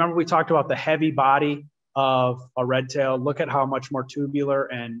 Also, remember we talked about the heavy body of a red tail. Look at how much more tubular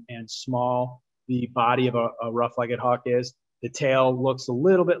and small the body of a rough-legged hawk is. The tail looks a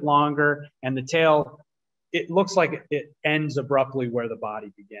little bit longer, and the tail it looks like it ends abruptly where the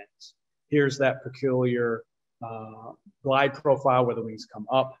body begins. Here's that peculiar glide profile where the wings come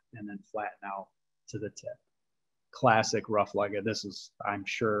up and then flatten out to the tip. Classic rough-legged. This is, I'm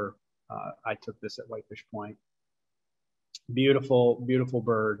sure, I took this at Whitefish Point. Beautiful, beautiful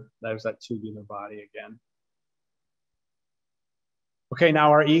bird. There's that tubular body again. Okay,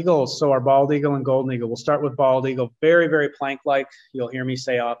 now our eagles. So our bald eagle and golden eagle. We'll start with bald eagle. Very, very plank-like. You'll hear me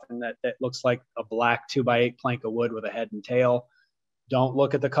say often that that looks like a black 2x8 plank of wood with a head and tail. Don't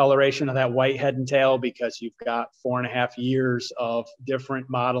look at the coloration of that white head and tail because you've got 4.5 years of different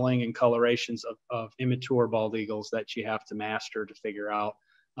modeling and colorations of immature bald eagles that you have to master to figure out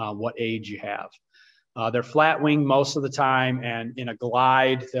what age you have. They're flat winged most of the time, and in a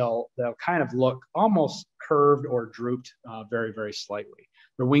glide, they'll kind of look almost curved or drooped very, very slightly.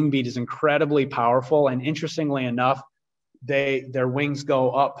 Their wing beat is incredibly powerful, and interestingly enough, their wings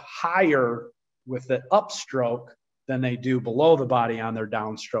go up higher with the upstroke than they do below the body on their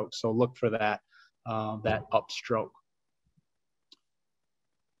downstroke. So look for that, that upstroke.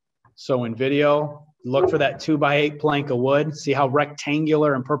 So in video, look for that 2x8 plank of wood. See how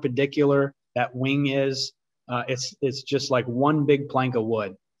rectangular and perpendicular that wing is. It's just like one big plank of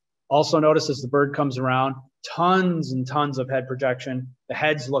wood. Also notice as the bird comes around, tons and tons of head projection. The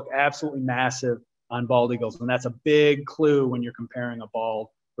heads look absolutely massive on bald eagles, and that's a big clue when you're comparing a bald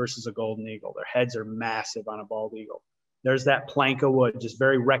versus a golden eagle. Their heads are massive on a bald eagle. There's that plank of wood, just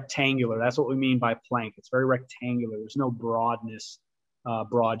very rectangular. That's what we mean by plank. It's very rectangular. There's no broadness,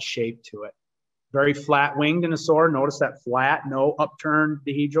 broad shape to it. Very flat winged in a soar. Notice that flat, no upturned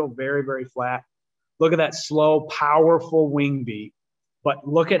dihedral, very, very flat. Look at that slow, powerful wing beat. But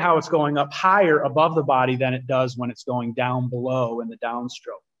look at how it's going up higher above the body than it does when it's going down below in the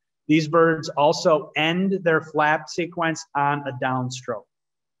downstroke. These birds also end their flap sequence on a downstroke.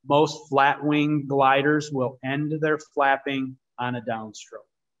 Most flat-winged gliders will end their flapping on a downstroke.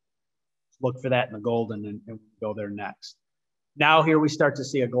 Look for that in the golden, and we'll go there next. Now here we start to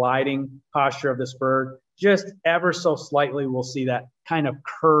see a gliding posture of this bird. Just ever so slightly, we'll see that kind of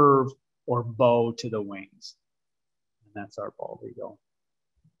curve or bow to the wings. And that's our bald eagle.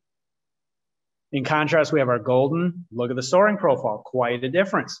 In contrast, we have our golden. Look at the soaring profile, quite a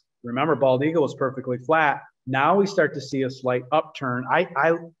difference. Remember, bald eagle was perfectly flat. Now we start to see a slight upturn.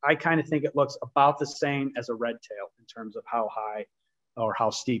 I kind of think it looks about the same as a red tail in terms of how high or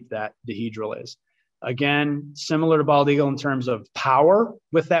how steep that dihedral is. Again, similar to bald eagle in terms of power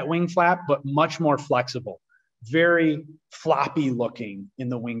with that wing flap, but much more flexible. Very floppy looking in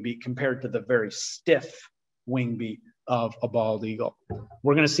the wing beat compared to the very stiff wing beat of a bald eagle.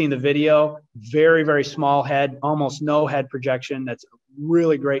 We're going to see in the video, very, very small head, almost no head projection. That's a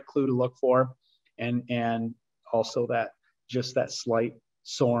really great clue to look for. And also that just that slight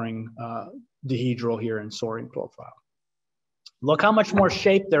soaring dihedral here in soaring profile. Look how much more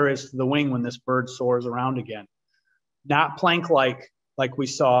shape there is to the wing when this bird soars around again. Not plank-like we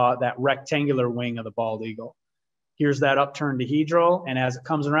saw that rectangular wing of the bald eagle. Here's that upturned dihedral, and as it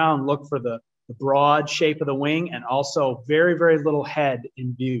comes around, look for the broad shape of the wing and also very, very little head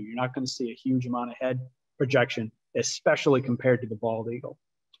in view. You're not going to see a huge amount of head projection, especially compared to the bald eagle.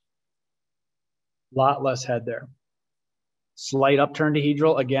 Lot less head there. Slight upturned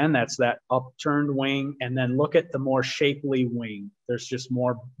dihedral. Again, that's that upturned wing. And then look at the more shapely wing. There's just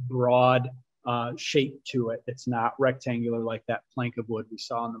more broad shape to it. It's not rectangular like that plank of wood we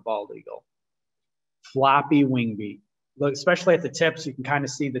saw in the bald eagle. Floppy wing beat. Look, especially at the tips, you can kind of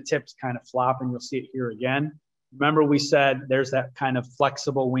see the tips kind of flop, and you'll see it here again. Remember we said there's that kind of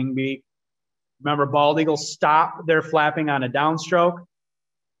flexible wing beat. Remember, bald eagles stop their flapping on a downstroke.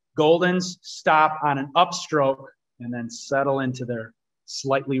 Goldens stop on an upstroke and then settle into their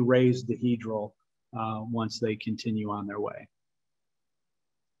slightly raised dihedral once they continue on their way.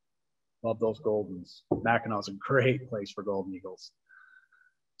 Love those goldens. Mackinac is a great place for golden eagles.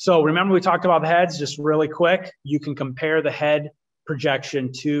 So remember we talked about the heads, just really quick. You can compare the head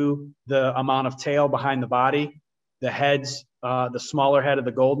projection to the amount of tail behind the body. The heads, the smaller head of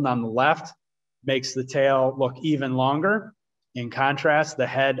the golden on the left makes the tail look even longer. In contrast, the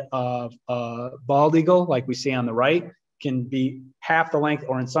head of a bald eagle, like we see on the right, can be half the length,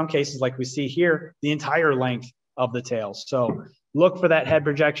 or in some cases, like we see here, the entire length of the tail. So look for that head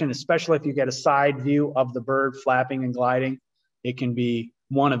projection, especially if you get a side view of the bird flapping and gliding. It can be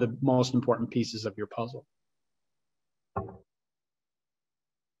one of the most important pieces of your puzzle.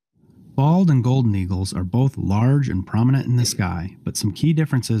 Bald and golden eagles are both large and prominent in the sky, but some key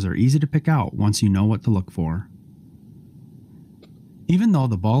differences are easy to pick out once you know what to look for. Even though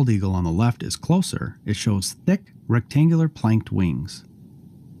the bald eagle on the left is closer, it shows thick, rectangular planked wings.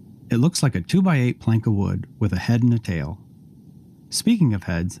 It looks like a 2x8 plank of wood with a head and a tail. Speaking of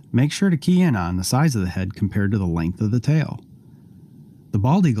heads, make sure to key in on the size of the head compared to the length of the tail. The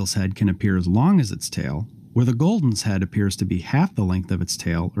bald eagle's head can appear as long as its tail, where the golden's head appears to be half the length of its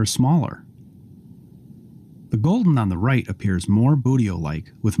tail or smaller. The golden on the right appears more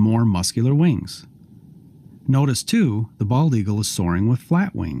bootial-like with more muscular wings. Notice too, the bald eagle is soaring with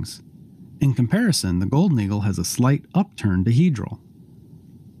flat wings. In comparison, the golden eagle has a slight upturned dihedral.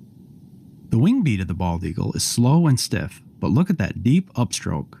 The wing beat of the bald eagle is slow and stiff, but look at that deep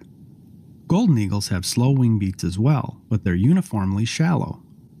upstroke. Golden eagles have slow wing beats as well, but they're uniformly shallow.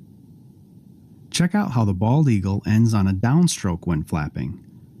 Check out how the bald eagle ends on a downstroke when flapping.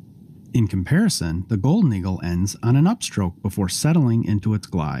 In comparison, the golden eagle ends on an upstroke before settling into its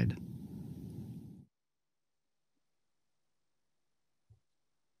glide.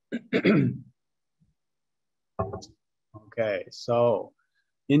 Okay, so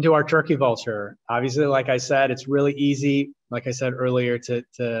into our turkey vulture. Obviously, like I said, it's really easy, like I said earlier,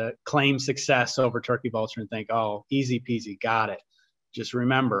 to claim success over turkey vulture and think, oh, easy peasy, got it. Just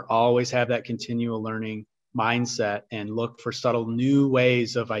remember, always have that continual learning mindset and look for subtle new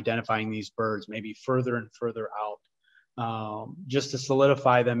ways of identifying these birds, maybe further and further out, just to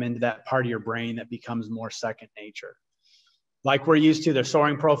solidify them into that part of your brain that becomes more second nature. Like we're used to, their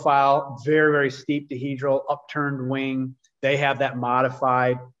soaring profile, very, very steep dihedral, upturned wing. They have that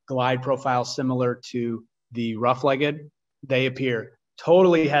modified glide profile similar to the rough-legged. They appear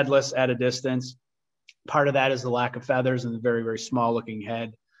totally headless at a distance. Part of that is the lack of feathers and the very, very small looking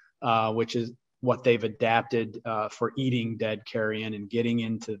head, which is what they've adapted for eating dead carrion and getting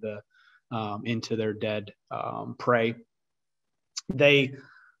into their dead prey.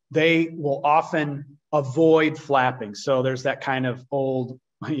 They will often avoid flapping. So there's that kind of old,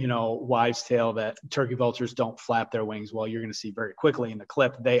 wives' tale that turkey vultures don't flap their wings. Well, you're going to see very quickly in the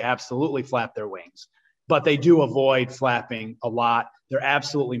clip, they absolutely flap their wings, but they do avoid flapping a lot. They're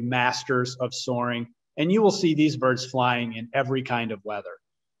absolutely masters of soaring. And you will see these birds flying in every kind of weather.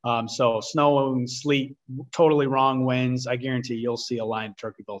 So snow and sleet, totally wrong winds. I guarantee you'll see a line of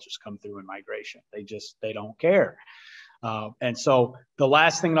turkey vultures come through in migration. They don't care. And so the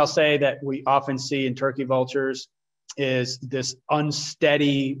last thing that I'll say that we often see in turkey vultures is this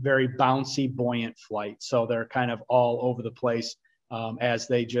unsteady, very bouncy, buoyant flight. So they're kind of all over the place as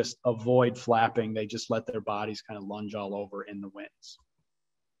they just avoid flapping. They just let their bodies kind of lunge all over in the winds.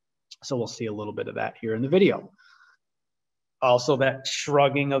 So we'll see a little bit of that here in the video. Also that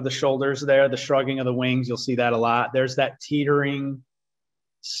shrugging of the shoulders there, the shrugging of the wings, you'll see that a lot. There's that teetering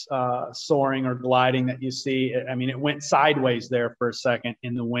soaring or gliding that you see. I mean, it went sideways there for a second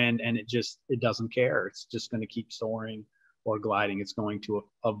in the wind and it doesn't care. It's just going to keep soaring or gliding. It's going to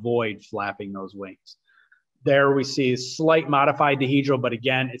avoid flapping those wings. There we see a slight modified dihedral, but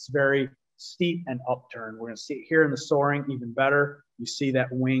again, it's very steep and upturned. We're going to see it here in the soaring even better. You see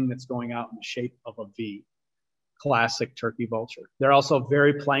that wing that's going out in the shape of a V. Classic turkey vulture. They're also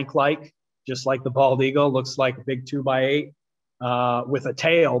very plank-like, just like the bald eagle. Looks like a big 2x8. With a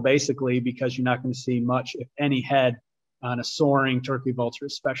tail, basically, because you're not going to see much, if any, head on a soaring turkey vulture,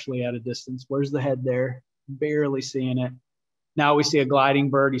 especially at a distance. Where's the head there? Barely seeing it. Now we see a gliding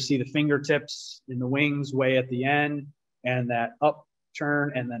bird. You see the fingertips in the wings way at the end, and that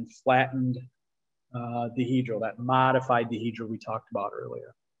upturn and then flattened dihedral, that modified dihedral we talked about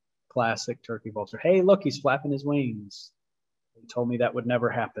earlier. Classic turkey vulture. Hey, look, he's flapping his wings. They told me that would never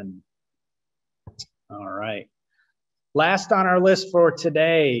happen. All right. Last on our list for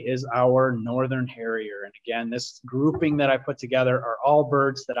today is our Northern Harrier. And again, this grouping that I put together are all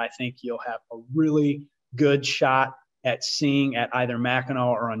birds that I think you'll have a really good shot at seeing at either Mackinac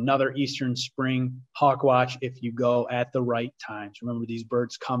or another Eastern Spring Hawkwatch if you go at the right times. Remember, these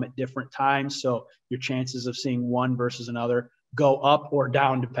birds come at different times, so your chances of seeing one versus another go up or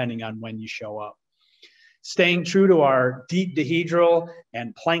down depending on when you show up. Staying true to our deep dihedral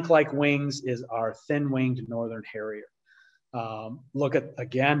and plank-like wings is our thin-winged Northern Harrier. Look at,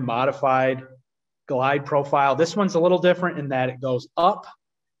 again, modified glide profile. This one's a little different in that it goes up,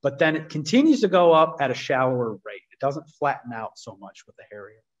 but then it continues to go up at a shallower rate. It doesn't flatten out so much with the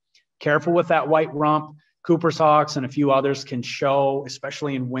Harrier. Careful with that white rump. Cooper's hawks and a few others can show,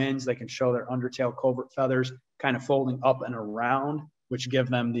 especially in winds, they can show their undertail covert feathers kind of folding up and around, which give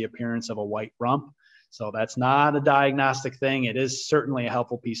them the appearance of a white rump. So that's not a diagnostic thing. It is certainly a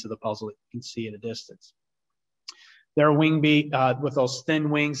helpful piece of the puzzle that you can see at a distance. Their wing beat with those thin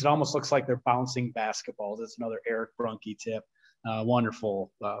wings, it almost looks like they're bouncing basketballs. It's another Eric Brunke tip.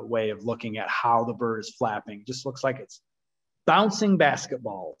 Wonderful way of looking at how the bird is flapping. Just looks like it's bouncing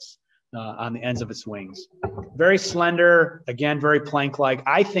basketballs. on the ends of its wings. Very slender, again, very plank-like.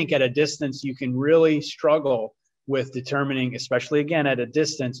 I think at a distance, you can really struggle with determining, especially again at a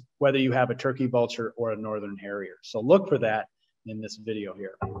distance, whether you have a turkey vulture or a northern harrier. So look for that in this video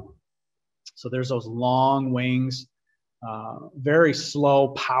here. So there's those long wings, very slow,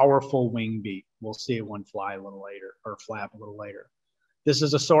 powerful wing beat. We'll see one fly a little later, or flap a little later. This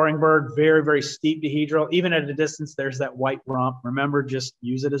is a soaring bird, very, very steep dihedral. Even at a distance, there's that white rump. Remember, just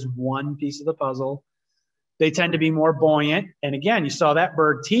use it as one piece of the puzzle. They tend to be more buoyant. And again, you saw that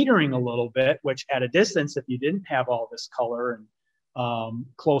bird teetering a little bit, which at a distance, if you didn't have all this color and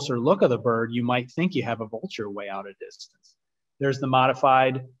closer look of the bird, you might think you have a vulture way out at distance. There's the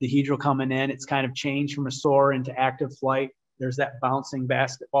modified dihedral coming in. It's kind of changed from a soar into active flight. There's that bouncing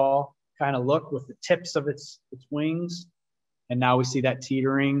basketball kind of look with the tips of its wings. And now we see that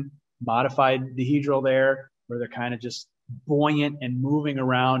teetering, modified dihedral there, where they're kind of just buoyant and moving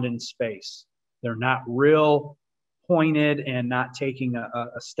around in space. They're not real pointed and not taking a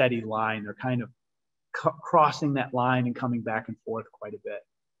steady line. They're kind of crossing that line and coming back and forth quite a bit,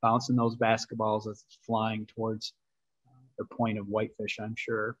 bouncing those basketballs as it's flying towards the point of whitefish, I'm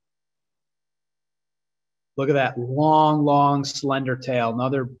sure. Look at that long, long, slender tail.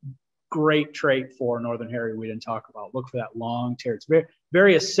 Another great trait for northern harrier we didn't talk about. Look for that long tail. It's very,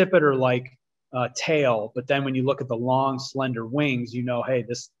 very accipiter-like tail, but then when you look at the long, slender wings, you know, hey,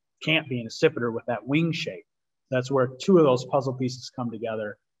 this can't be an accipiter with that wing shape. That's where two of those puzzle pieces come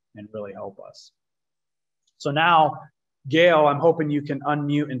together and really help us. So now, Gail, I'm hoping you can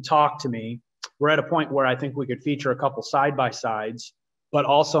unmute and talk to me. We're at a point where I think we could feature a couple side-by-sides, but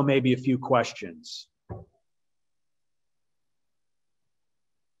also maybe a few questions.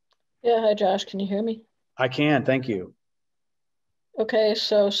 Yeah, hi Josh, can you hear me? I can, thank you. Okay,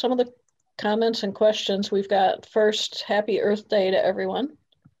 so some of the comments and questions we've got. First, happy Earth Day to everyone.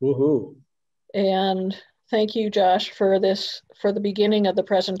 Woohoo. And thank you, Josh, for the beginning of the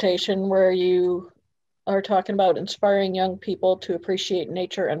presentation where you are talking about inspiring young people to appreciate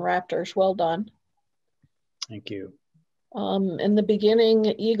nature and raptors. Well done. Thank you. In the beginning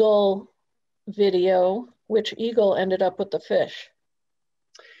eagle video, which eagle ended up with the fish?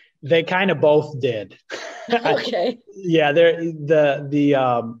 They kind of both did. Okay. Yeah,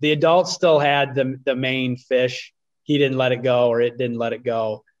 the adult still had the main fish. He didn't let it go, or it didn't let it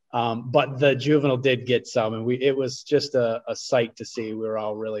go. But the juvenile did get some, and it was just a sight to see. We were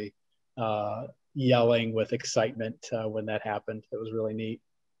all really yelling with excitement when that happened. It was really neat.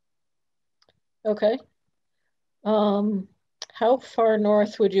 Okay. How far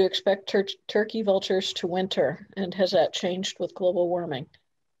north would you expect turkey vultures to winter, and has that changed with global warming?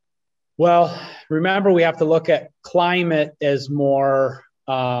 Well, remember, we have to look at climate as more,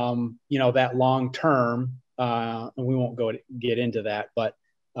 that long term, and we won't get into that. But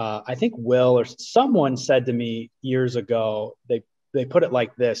I think Will or someone said to me years ago, they put it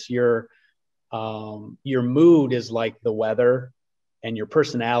like this: your mood is like the weather, and your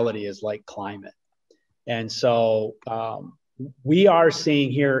personality is like climate. And so we are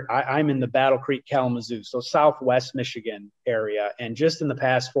seeing here, I'm in the Battle Creek, Kalamazoo, so Southwest Michigan area. And just in the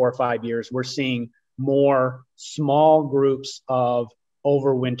past 4 or 5 years, we're seeing more small groups of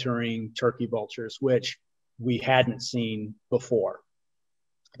overwintering turkey vultures, which we hadn't seen before.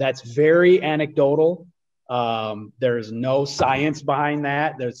 That's very anecdotal. There's no science behind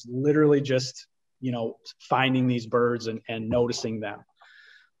that. There's literally just, finding these birds and noticing them.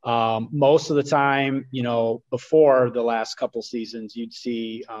 Most of the time, before the last couple seasons, you'd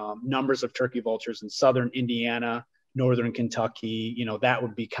see numbers of turkey vultures in southern Indiana, northern Kentucky. That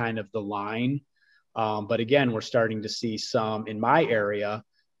would be kind of the line. But again, we're starting to see some in my area,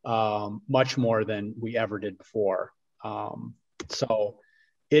 much more than we ever did before. So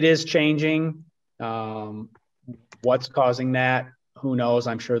it is changing. What's causing that? Who knows?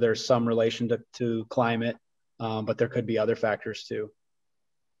 I'm sure there's some relation to climate, but there could be other factors too.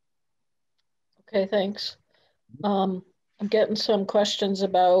 Okay, thanks. I'm getting some questions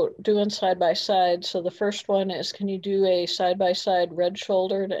about doing side-by-side. So the first one is, can you do a side-by-side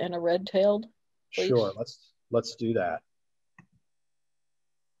red-shouldered and a red-tailed? Sure, let's do that.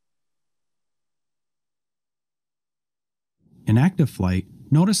 In active flight,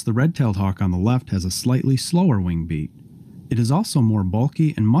 notice the red-tailed hawk on the left has a slightly slower wing beat. It is also more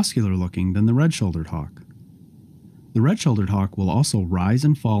bulky and muscular looking than the red-shouldered hawk. The red-shouldered hawk will also rise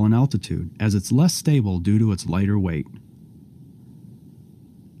and fall in altitude as it's less stable due to its lighter weight.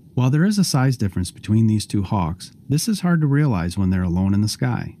 While there is a size difference between these two hawks, this is hard to realize when they're alone in the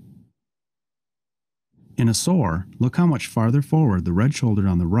sky. In a soar, look how much farther forward the red-shouldered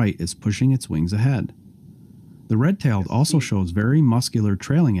on the right is pushing its wings ahead. The red-tailed also shows very muscular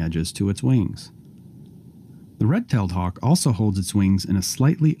trailing edges to its wings. The red-tailed hawk also holds its wings in a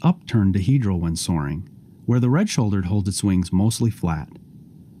slightly upturned dihedral when soaring, where the red-shouldered holds its wings mostly flat.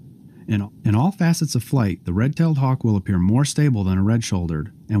 In all facets of flight, the red-tailed hawk will appear more stable than a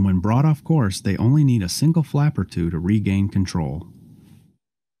red-shouldered, and when brought off course, they only need a single flap or two to regain control.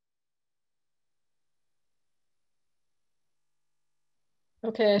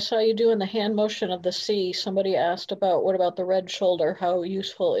 Okay, I saw you doing the hand motion of the C. Somebody asked about what about the red shoulder? How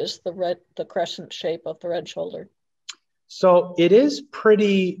useful is the crescent shape of the red shoulder? So it is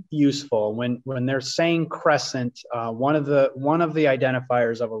pretty useful when they're saying crescent. One of the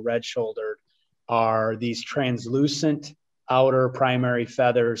identifiers of a red-shouldered are these translucent outer primary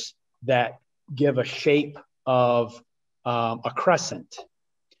feathers that give a shape of a crescent.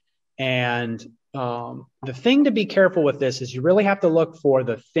 And the thing to be careful with this is you really have to look for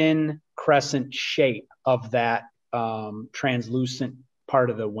the thin crescent shape of that translucent part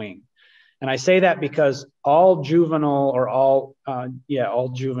of the wing. And I say that because all juvenile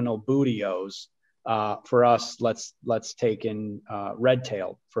bootios, for us, let's take in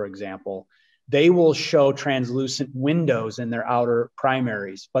red-tailed, for example, they will show translucent windows in their outer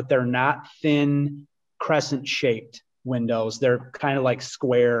primaries, but they're not thin crescent-shaped windows. They're kind of like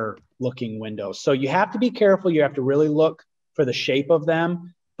square-looking windows. So you have to be careful. You have to really look for the shape of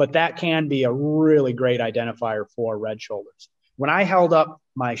them, but that can be a really great identifier for red shoulders. When I held up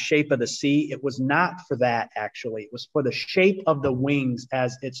my shape of the C, it was not for that, actually. It was for the shape of the wings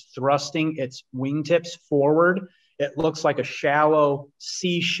as it's thrusting its wingtips forward. It looks like a shallow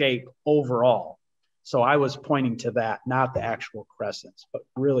C shape overall. So I was pointing to that, not the actual crescents, but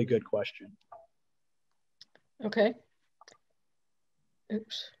really good question. Okay.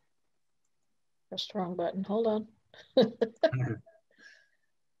 Oops. Pressed the wrong button. Hold on.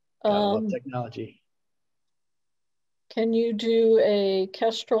 Love technology. Can you do a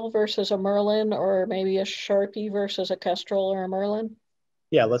kestrel versus a merlin, or maybe a Sharpie versus a kestrel or a merlin?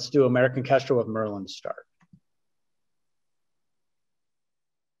 Yeah, let's do American kestrel with merlin to start.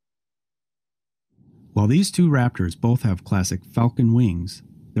 While these two raptors both have classic falcon wings,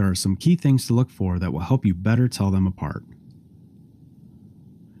 there are some key things to look for that will help you better tell them apart.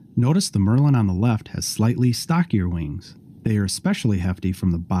 Notice the merlin on the left has slightly stockier wings. They are especially hefty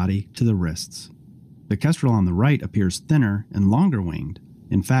from the body to the wrists. The kestrel on the right appears thinner and longer winged.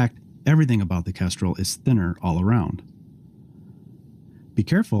 In fact, everything about the kestrel is thinner all around. Be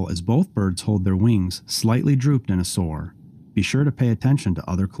careful as both birds hold their wings slightly drooped in a soar. Be sure to pay attention to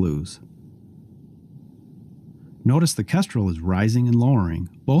other clues. Notice the kestrel is rising and lowering,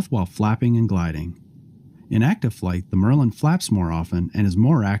 both while flapping and gliding. In active flight, the merlin flaps more often and is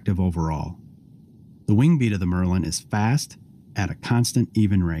more active overall. The wing beat of the merlin is fast at a constant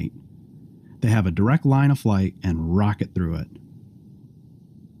even rate. They have a direct line of flight and rocket through it.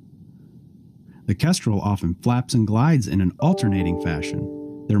 The kestrel often flaps and glides in an alternating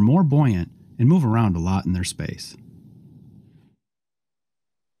fashion. They're more buoyant and move around a lot in their space.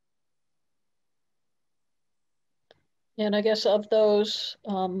 And I guess of those,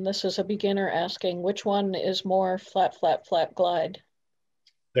 this is a beginner asking, which one is more flap, flap, flap, glide?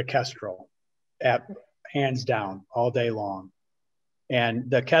 The kestrel, hands down, all day long.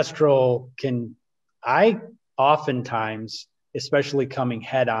 And the kestrel I oftentimes, especially coming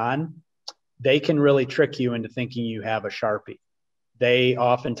head on, they can really trick you into thinking you have a Sharpie. They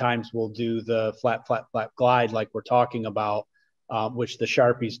oftentimes will do the flat, flat, flat glide like we're talking about, which the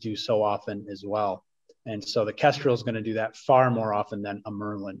Sharpies do so often as well. And so the kestrel is going to do that far more often than a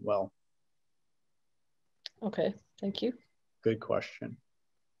merlin will. Okay, thank you. Good question.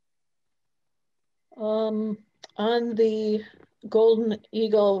 On the golden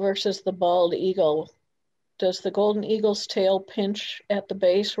eagle versus the bald eagle, does the golden eagle's tail pinch at the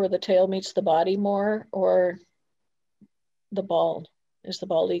base where the tail meets the body more, or the bald? Is the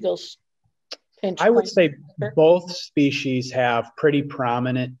bald eagle's pinch? I would say both species have pretty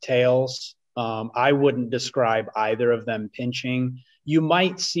prominent tails. I wouldn't describe either of them pinching. You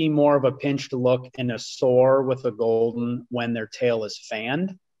might see more of a pinched look in a soar with a golden when their tail is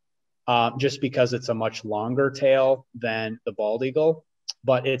fanned, just because it's a much longer tail than the bald eagle.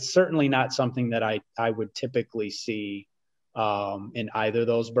 But it's certainly not something that I would typically see in either of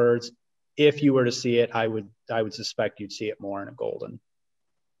those birds. If you were to see it, I would suspect you'd see it more in a golden.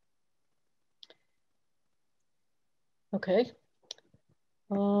 Okay.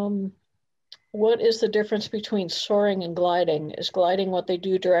 What is the difference between soaring and gliding? Is gliding what they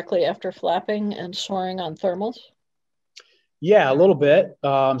do directly after flapping and soaring on thermals? Yeah, a little bit.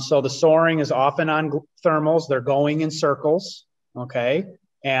 So the soaring is often on thermals. They're going in circles. Okay.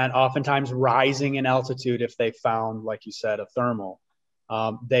 and oftentimes rising in altitude if they found, like you said, a thermal.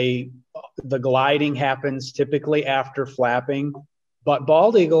 The gliding happens typically after flapping, but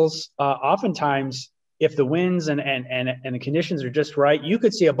bald eagles, oftentimes, if the winds and the conditions are just right, you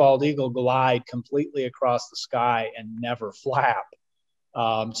could see a bald eagle glide completely across the sky and never flap.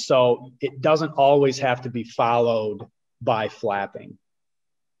 So it doesn't always have to be followed by flapping.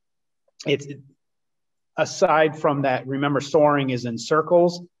 It's aside from that, remember, soaring is in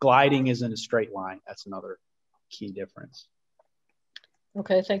circles, gliding is in a straight line. That's another key difference.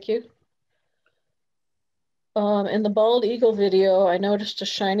 Okay, thank you. In the bald eagle video, I noticed a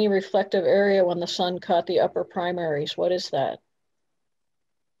shiny reflective area when the sun caught the upper primaries. What is that?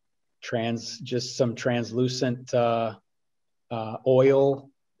 Just some translucent oil.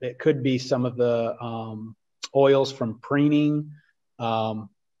 It could be some of the oils from preening.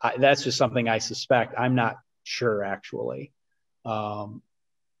 That's just something I suspect. I'm not sure, actually. In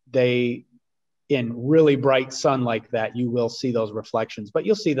really bright sun like that, you will see those reflections, but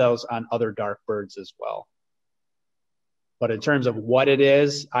you'll see those on other dark birds as well. But in terms of what it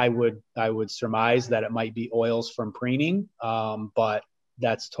is, I would surmise that it might be oils from preening, but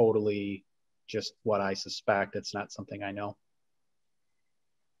that's totally just what I suspect. It's not something I know.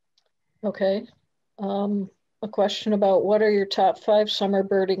 Okay. A question about what are your top 5 summer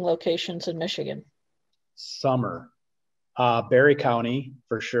birding locations in Michigan? Summer. Berry County,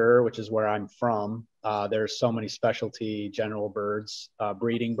 for sure, which is where I'm from. There's so many specialty general birds,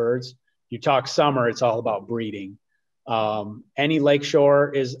 breeding birds. You talk summer, it's all about breeding. Any lakeshore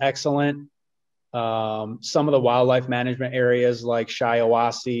is excellent. Some of the wildlife management areas like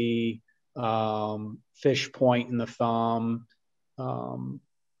Shiawassee, Fish Point in the Thumb.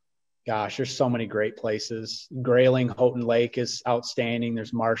 Gosh, there's so many great places. Grayling Houghton Lake is outstanding.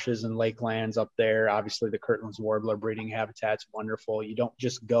 There's marshes and lakelands up there. Obviously, the Kirtland's warbler breeding habitat's wonderful. You don't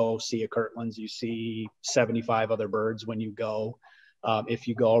just go see a Kirtland's, you see 75 other birds when you go, if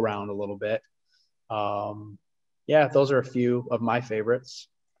you go around a little bit. Yeah, those are a few of my favorites.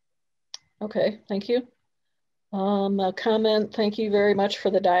 Okay, thank you. A comment, thank you very much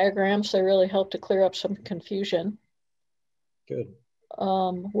for the diagrams. They really helped to clear up some confusion. Good.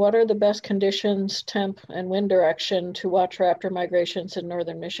 What are the best conditions, temp, and wind direction to watch raptor migrations in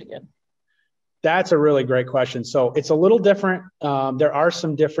northern Michigan? That's a really great question. So it's a little different. There are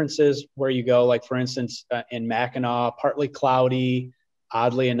some differences where you go, like for instance, in Mackinac, partly cloudy,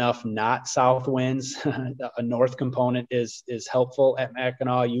 oddly enough, not south winds. A north component is helpful at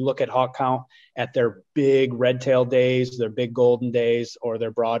Mackinac. You look at hawk count at their big red-tailed days, their big golden days, or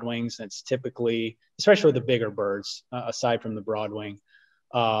their broadwings. It's typically, especially with the bigger birds, aside from the broadwing,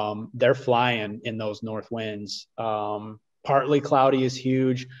 they're flying in those north winds. Partly cloudy is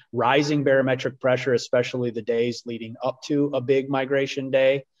huge. Rising barometric pressure, especially the days leading up to a big migration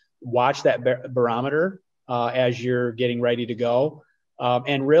day. Watch that barometer as you're getting ready to go.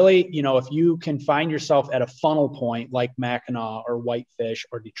 And really, if you can find yourself at a funnel point like Mackinac or Whitefish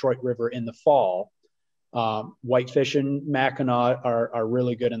or Detroit River in the fall, Whitefish and Mackinac are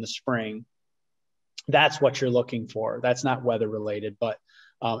really good in the spring. That's what you're looking for. That's not weather related, but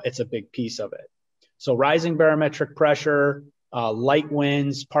it's a big piece of it. So rising barometric pressure, light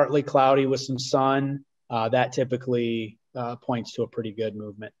winds, partly cloudy with some sun, that typically points to a pretty good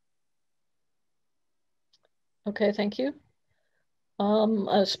movement. Okay, thank you.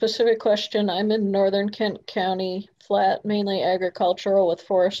 A specific question. I'm in northern Kent County, flat, mainly agricultural with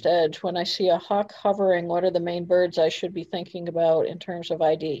forest edge. When I see a hawk hovering, what are the main birds I should be thinking about in terms of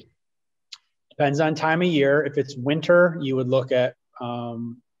ID? Depends on time of year. If it's winter, you would look at,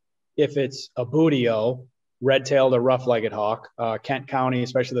 if it's a buteo, red-tailed or rough-legged hawk. Kent County,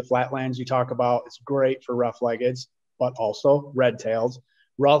 especially the flatlands you talk about, it's great for rough-leggeds, but also red-tailed.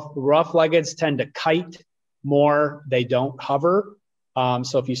 Rough-leggeds tend to kite more. They don't hover.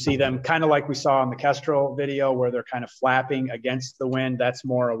 So if you see them kind of like we saw in the Kestrel video where they're kind of flapping against the wind, that's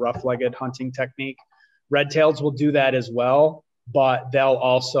more a rough-legged hunting technique. Red-tails will do that as well, but they'll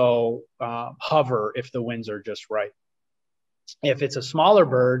also hover if the winds are just right. If it's a smaller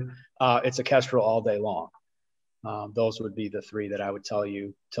bird, it's a Kestrel all day long. Those would be the 3 that I would tell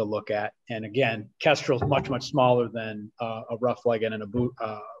you to look at. And again, Kestrel's much, much smaller than a rough-legged and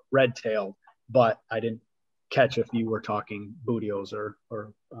a red-tailed, but I didn't catch if you were talking buteos or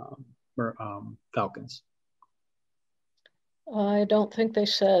falcons. I don't think they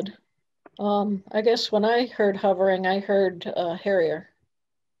said. I guess when I heard hovering, I heard harrier.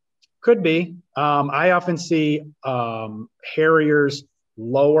 Could be. I often see harriers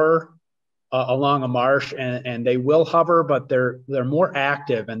lower along a marsh, and they will hover, but they're more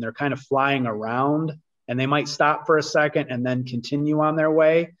active and they're kind of flying around and they might stop for a second and then continue on their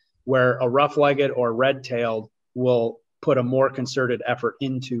way, where a rough-legged or red-tailed will put a more concerted effort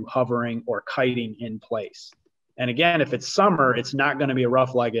into hovering or kiting in place. And again, if it's summer, it's not going to be a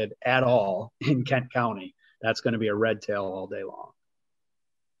rough-legged at all in Kent County. That's going to be a red tail all day long.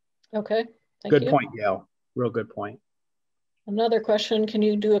 Okay, thank good you. Point, Gail. Real good point. Another question, can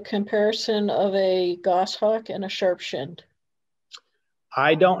you do a comparison of a goshawk and a sharp-shinned?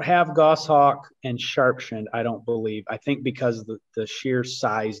 I don't have goshawk and sharp-shinned, I don't believe. I think because the sheer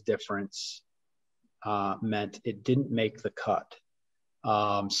size difference meant it didn't make the cut.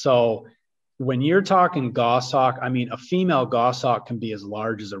 So when you're talking goshawk, I mean, a female goshawk can be as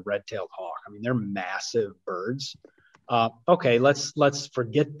large as a red-tailed hawk. I mean, they're massive birds. Okay, let's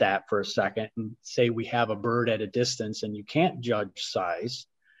forget that for a second and say we have a bird at a distance and you can't judge size.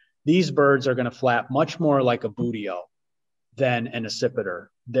 These birds are going to flap much more like a bootial than an accipiter.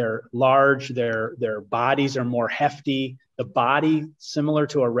 They're large, their bodies are more hefty. The body, similar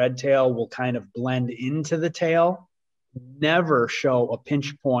to a red tail, will kind of blend into the tail, never show a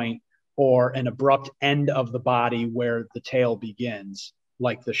pinch point or an abrupt end of the body where the tail begins,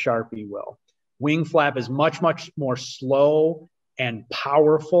 like the Sharpie will. Wing flap is much, much more slow and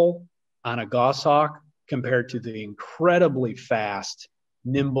powerful on a goshawk compared to the incredibly fast,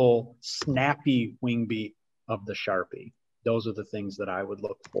 nimble, snappy wing beat of the Sharpie. Those are the things that I would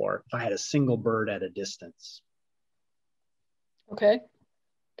look for if I had a single bird at a distance. Okay.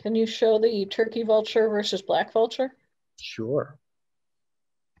 Can you show the turkey vulture versus black vulture? Sure.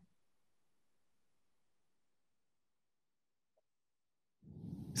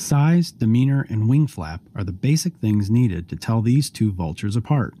 Size, demeanor, and wing flap are the basic things needed to tell these two vultures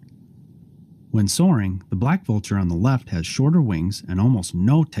apart. When soaring, the black vulture on the left has shorter wings and almost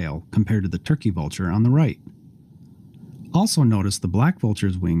no tail compared to the turkey vulture on the right. Also notice the black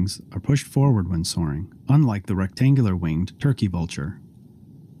vulture's wings are pushed forward when soaring, unlike the rectangular winged turkey vulture.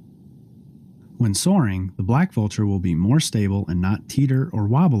 When soaring, the black vulture will be more stable and not teeter or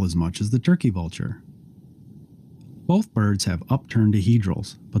wobble as much as the turkey vulture. Both birds have upturned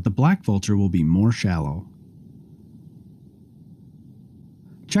dihedrals, but the black vulture will be more shallow.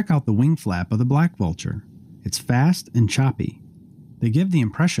 Check out the wing flap of the black vulture. It's fast and choppy. They give the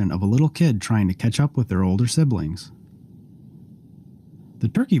impression of a little kid trying to catch up with their older siblings. The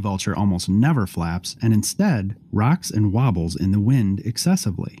turkey vulture almost never flaps and instead rocks and wobbles in the wind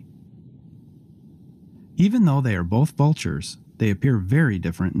excessively. Even though they are both vultures, they appear very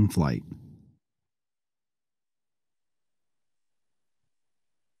different in flight.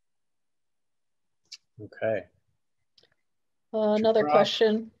 Okay. Another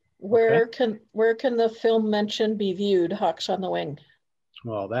question. Where can the film mention be viewed, Hawks on the Wing?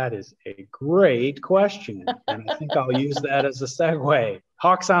 Well, that is a great question. And I think I'll use that as a segue.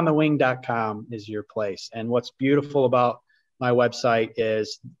 Hawksonthewing.com is your place. And what's beautiful about my website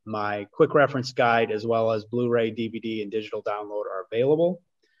is my quick reference guide as well as Blu-ray, DVD, and digital download are available.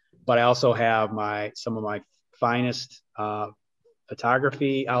 But I also have some of my finest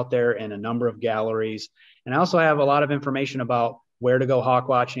photography out there in a number of galleries. And I also have a lot of information about where to go hawk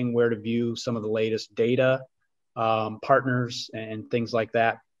watching, where to view some of the latest data, partners, and things like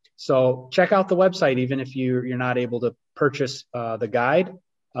that. So check out the website, even if you're not able to purchase the guide.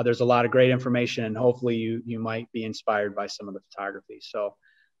 There's a lot of great information, and hopefully you might be inspired by some of the photography. So,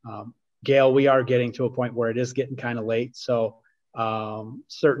 Gail, we are getting to a point where it is getting kind of late. So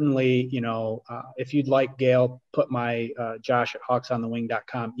certainly, if you'd like, Gail, put my Josh at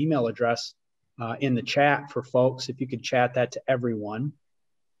hawksonthewing.com email address in the chat for folks. If you could chat that to everyone,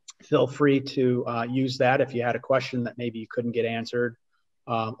 feel free to use that if you had a question that maybe you couldn't get answered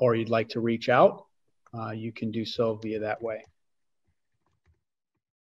or you'd like to reach out. You can do so via that way.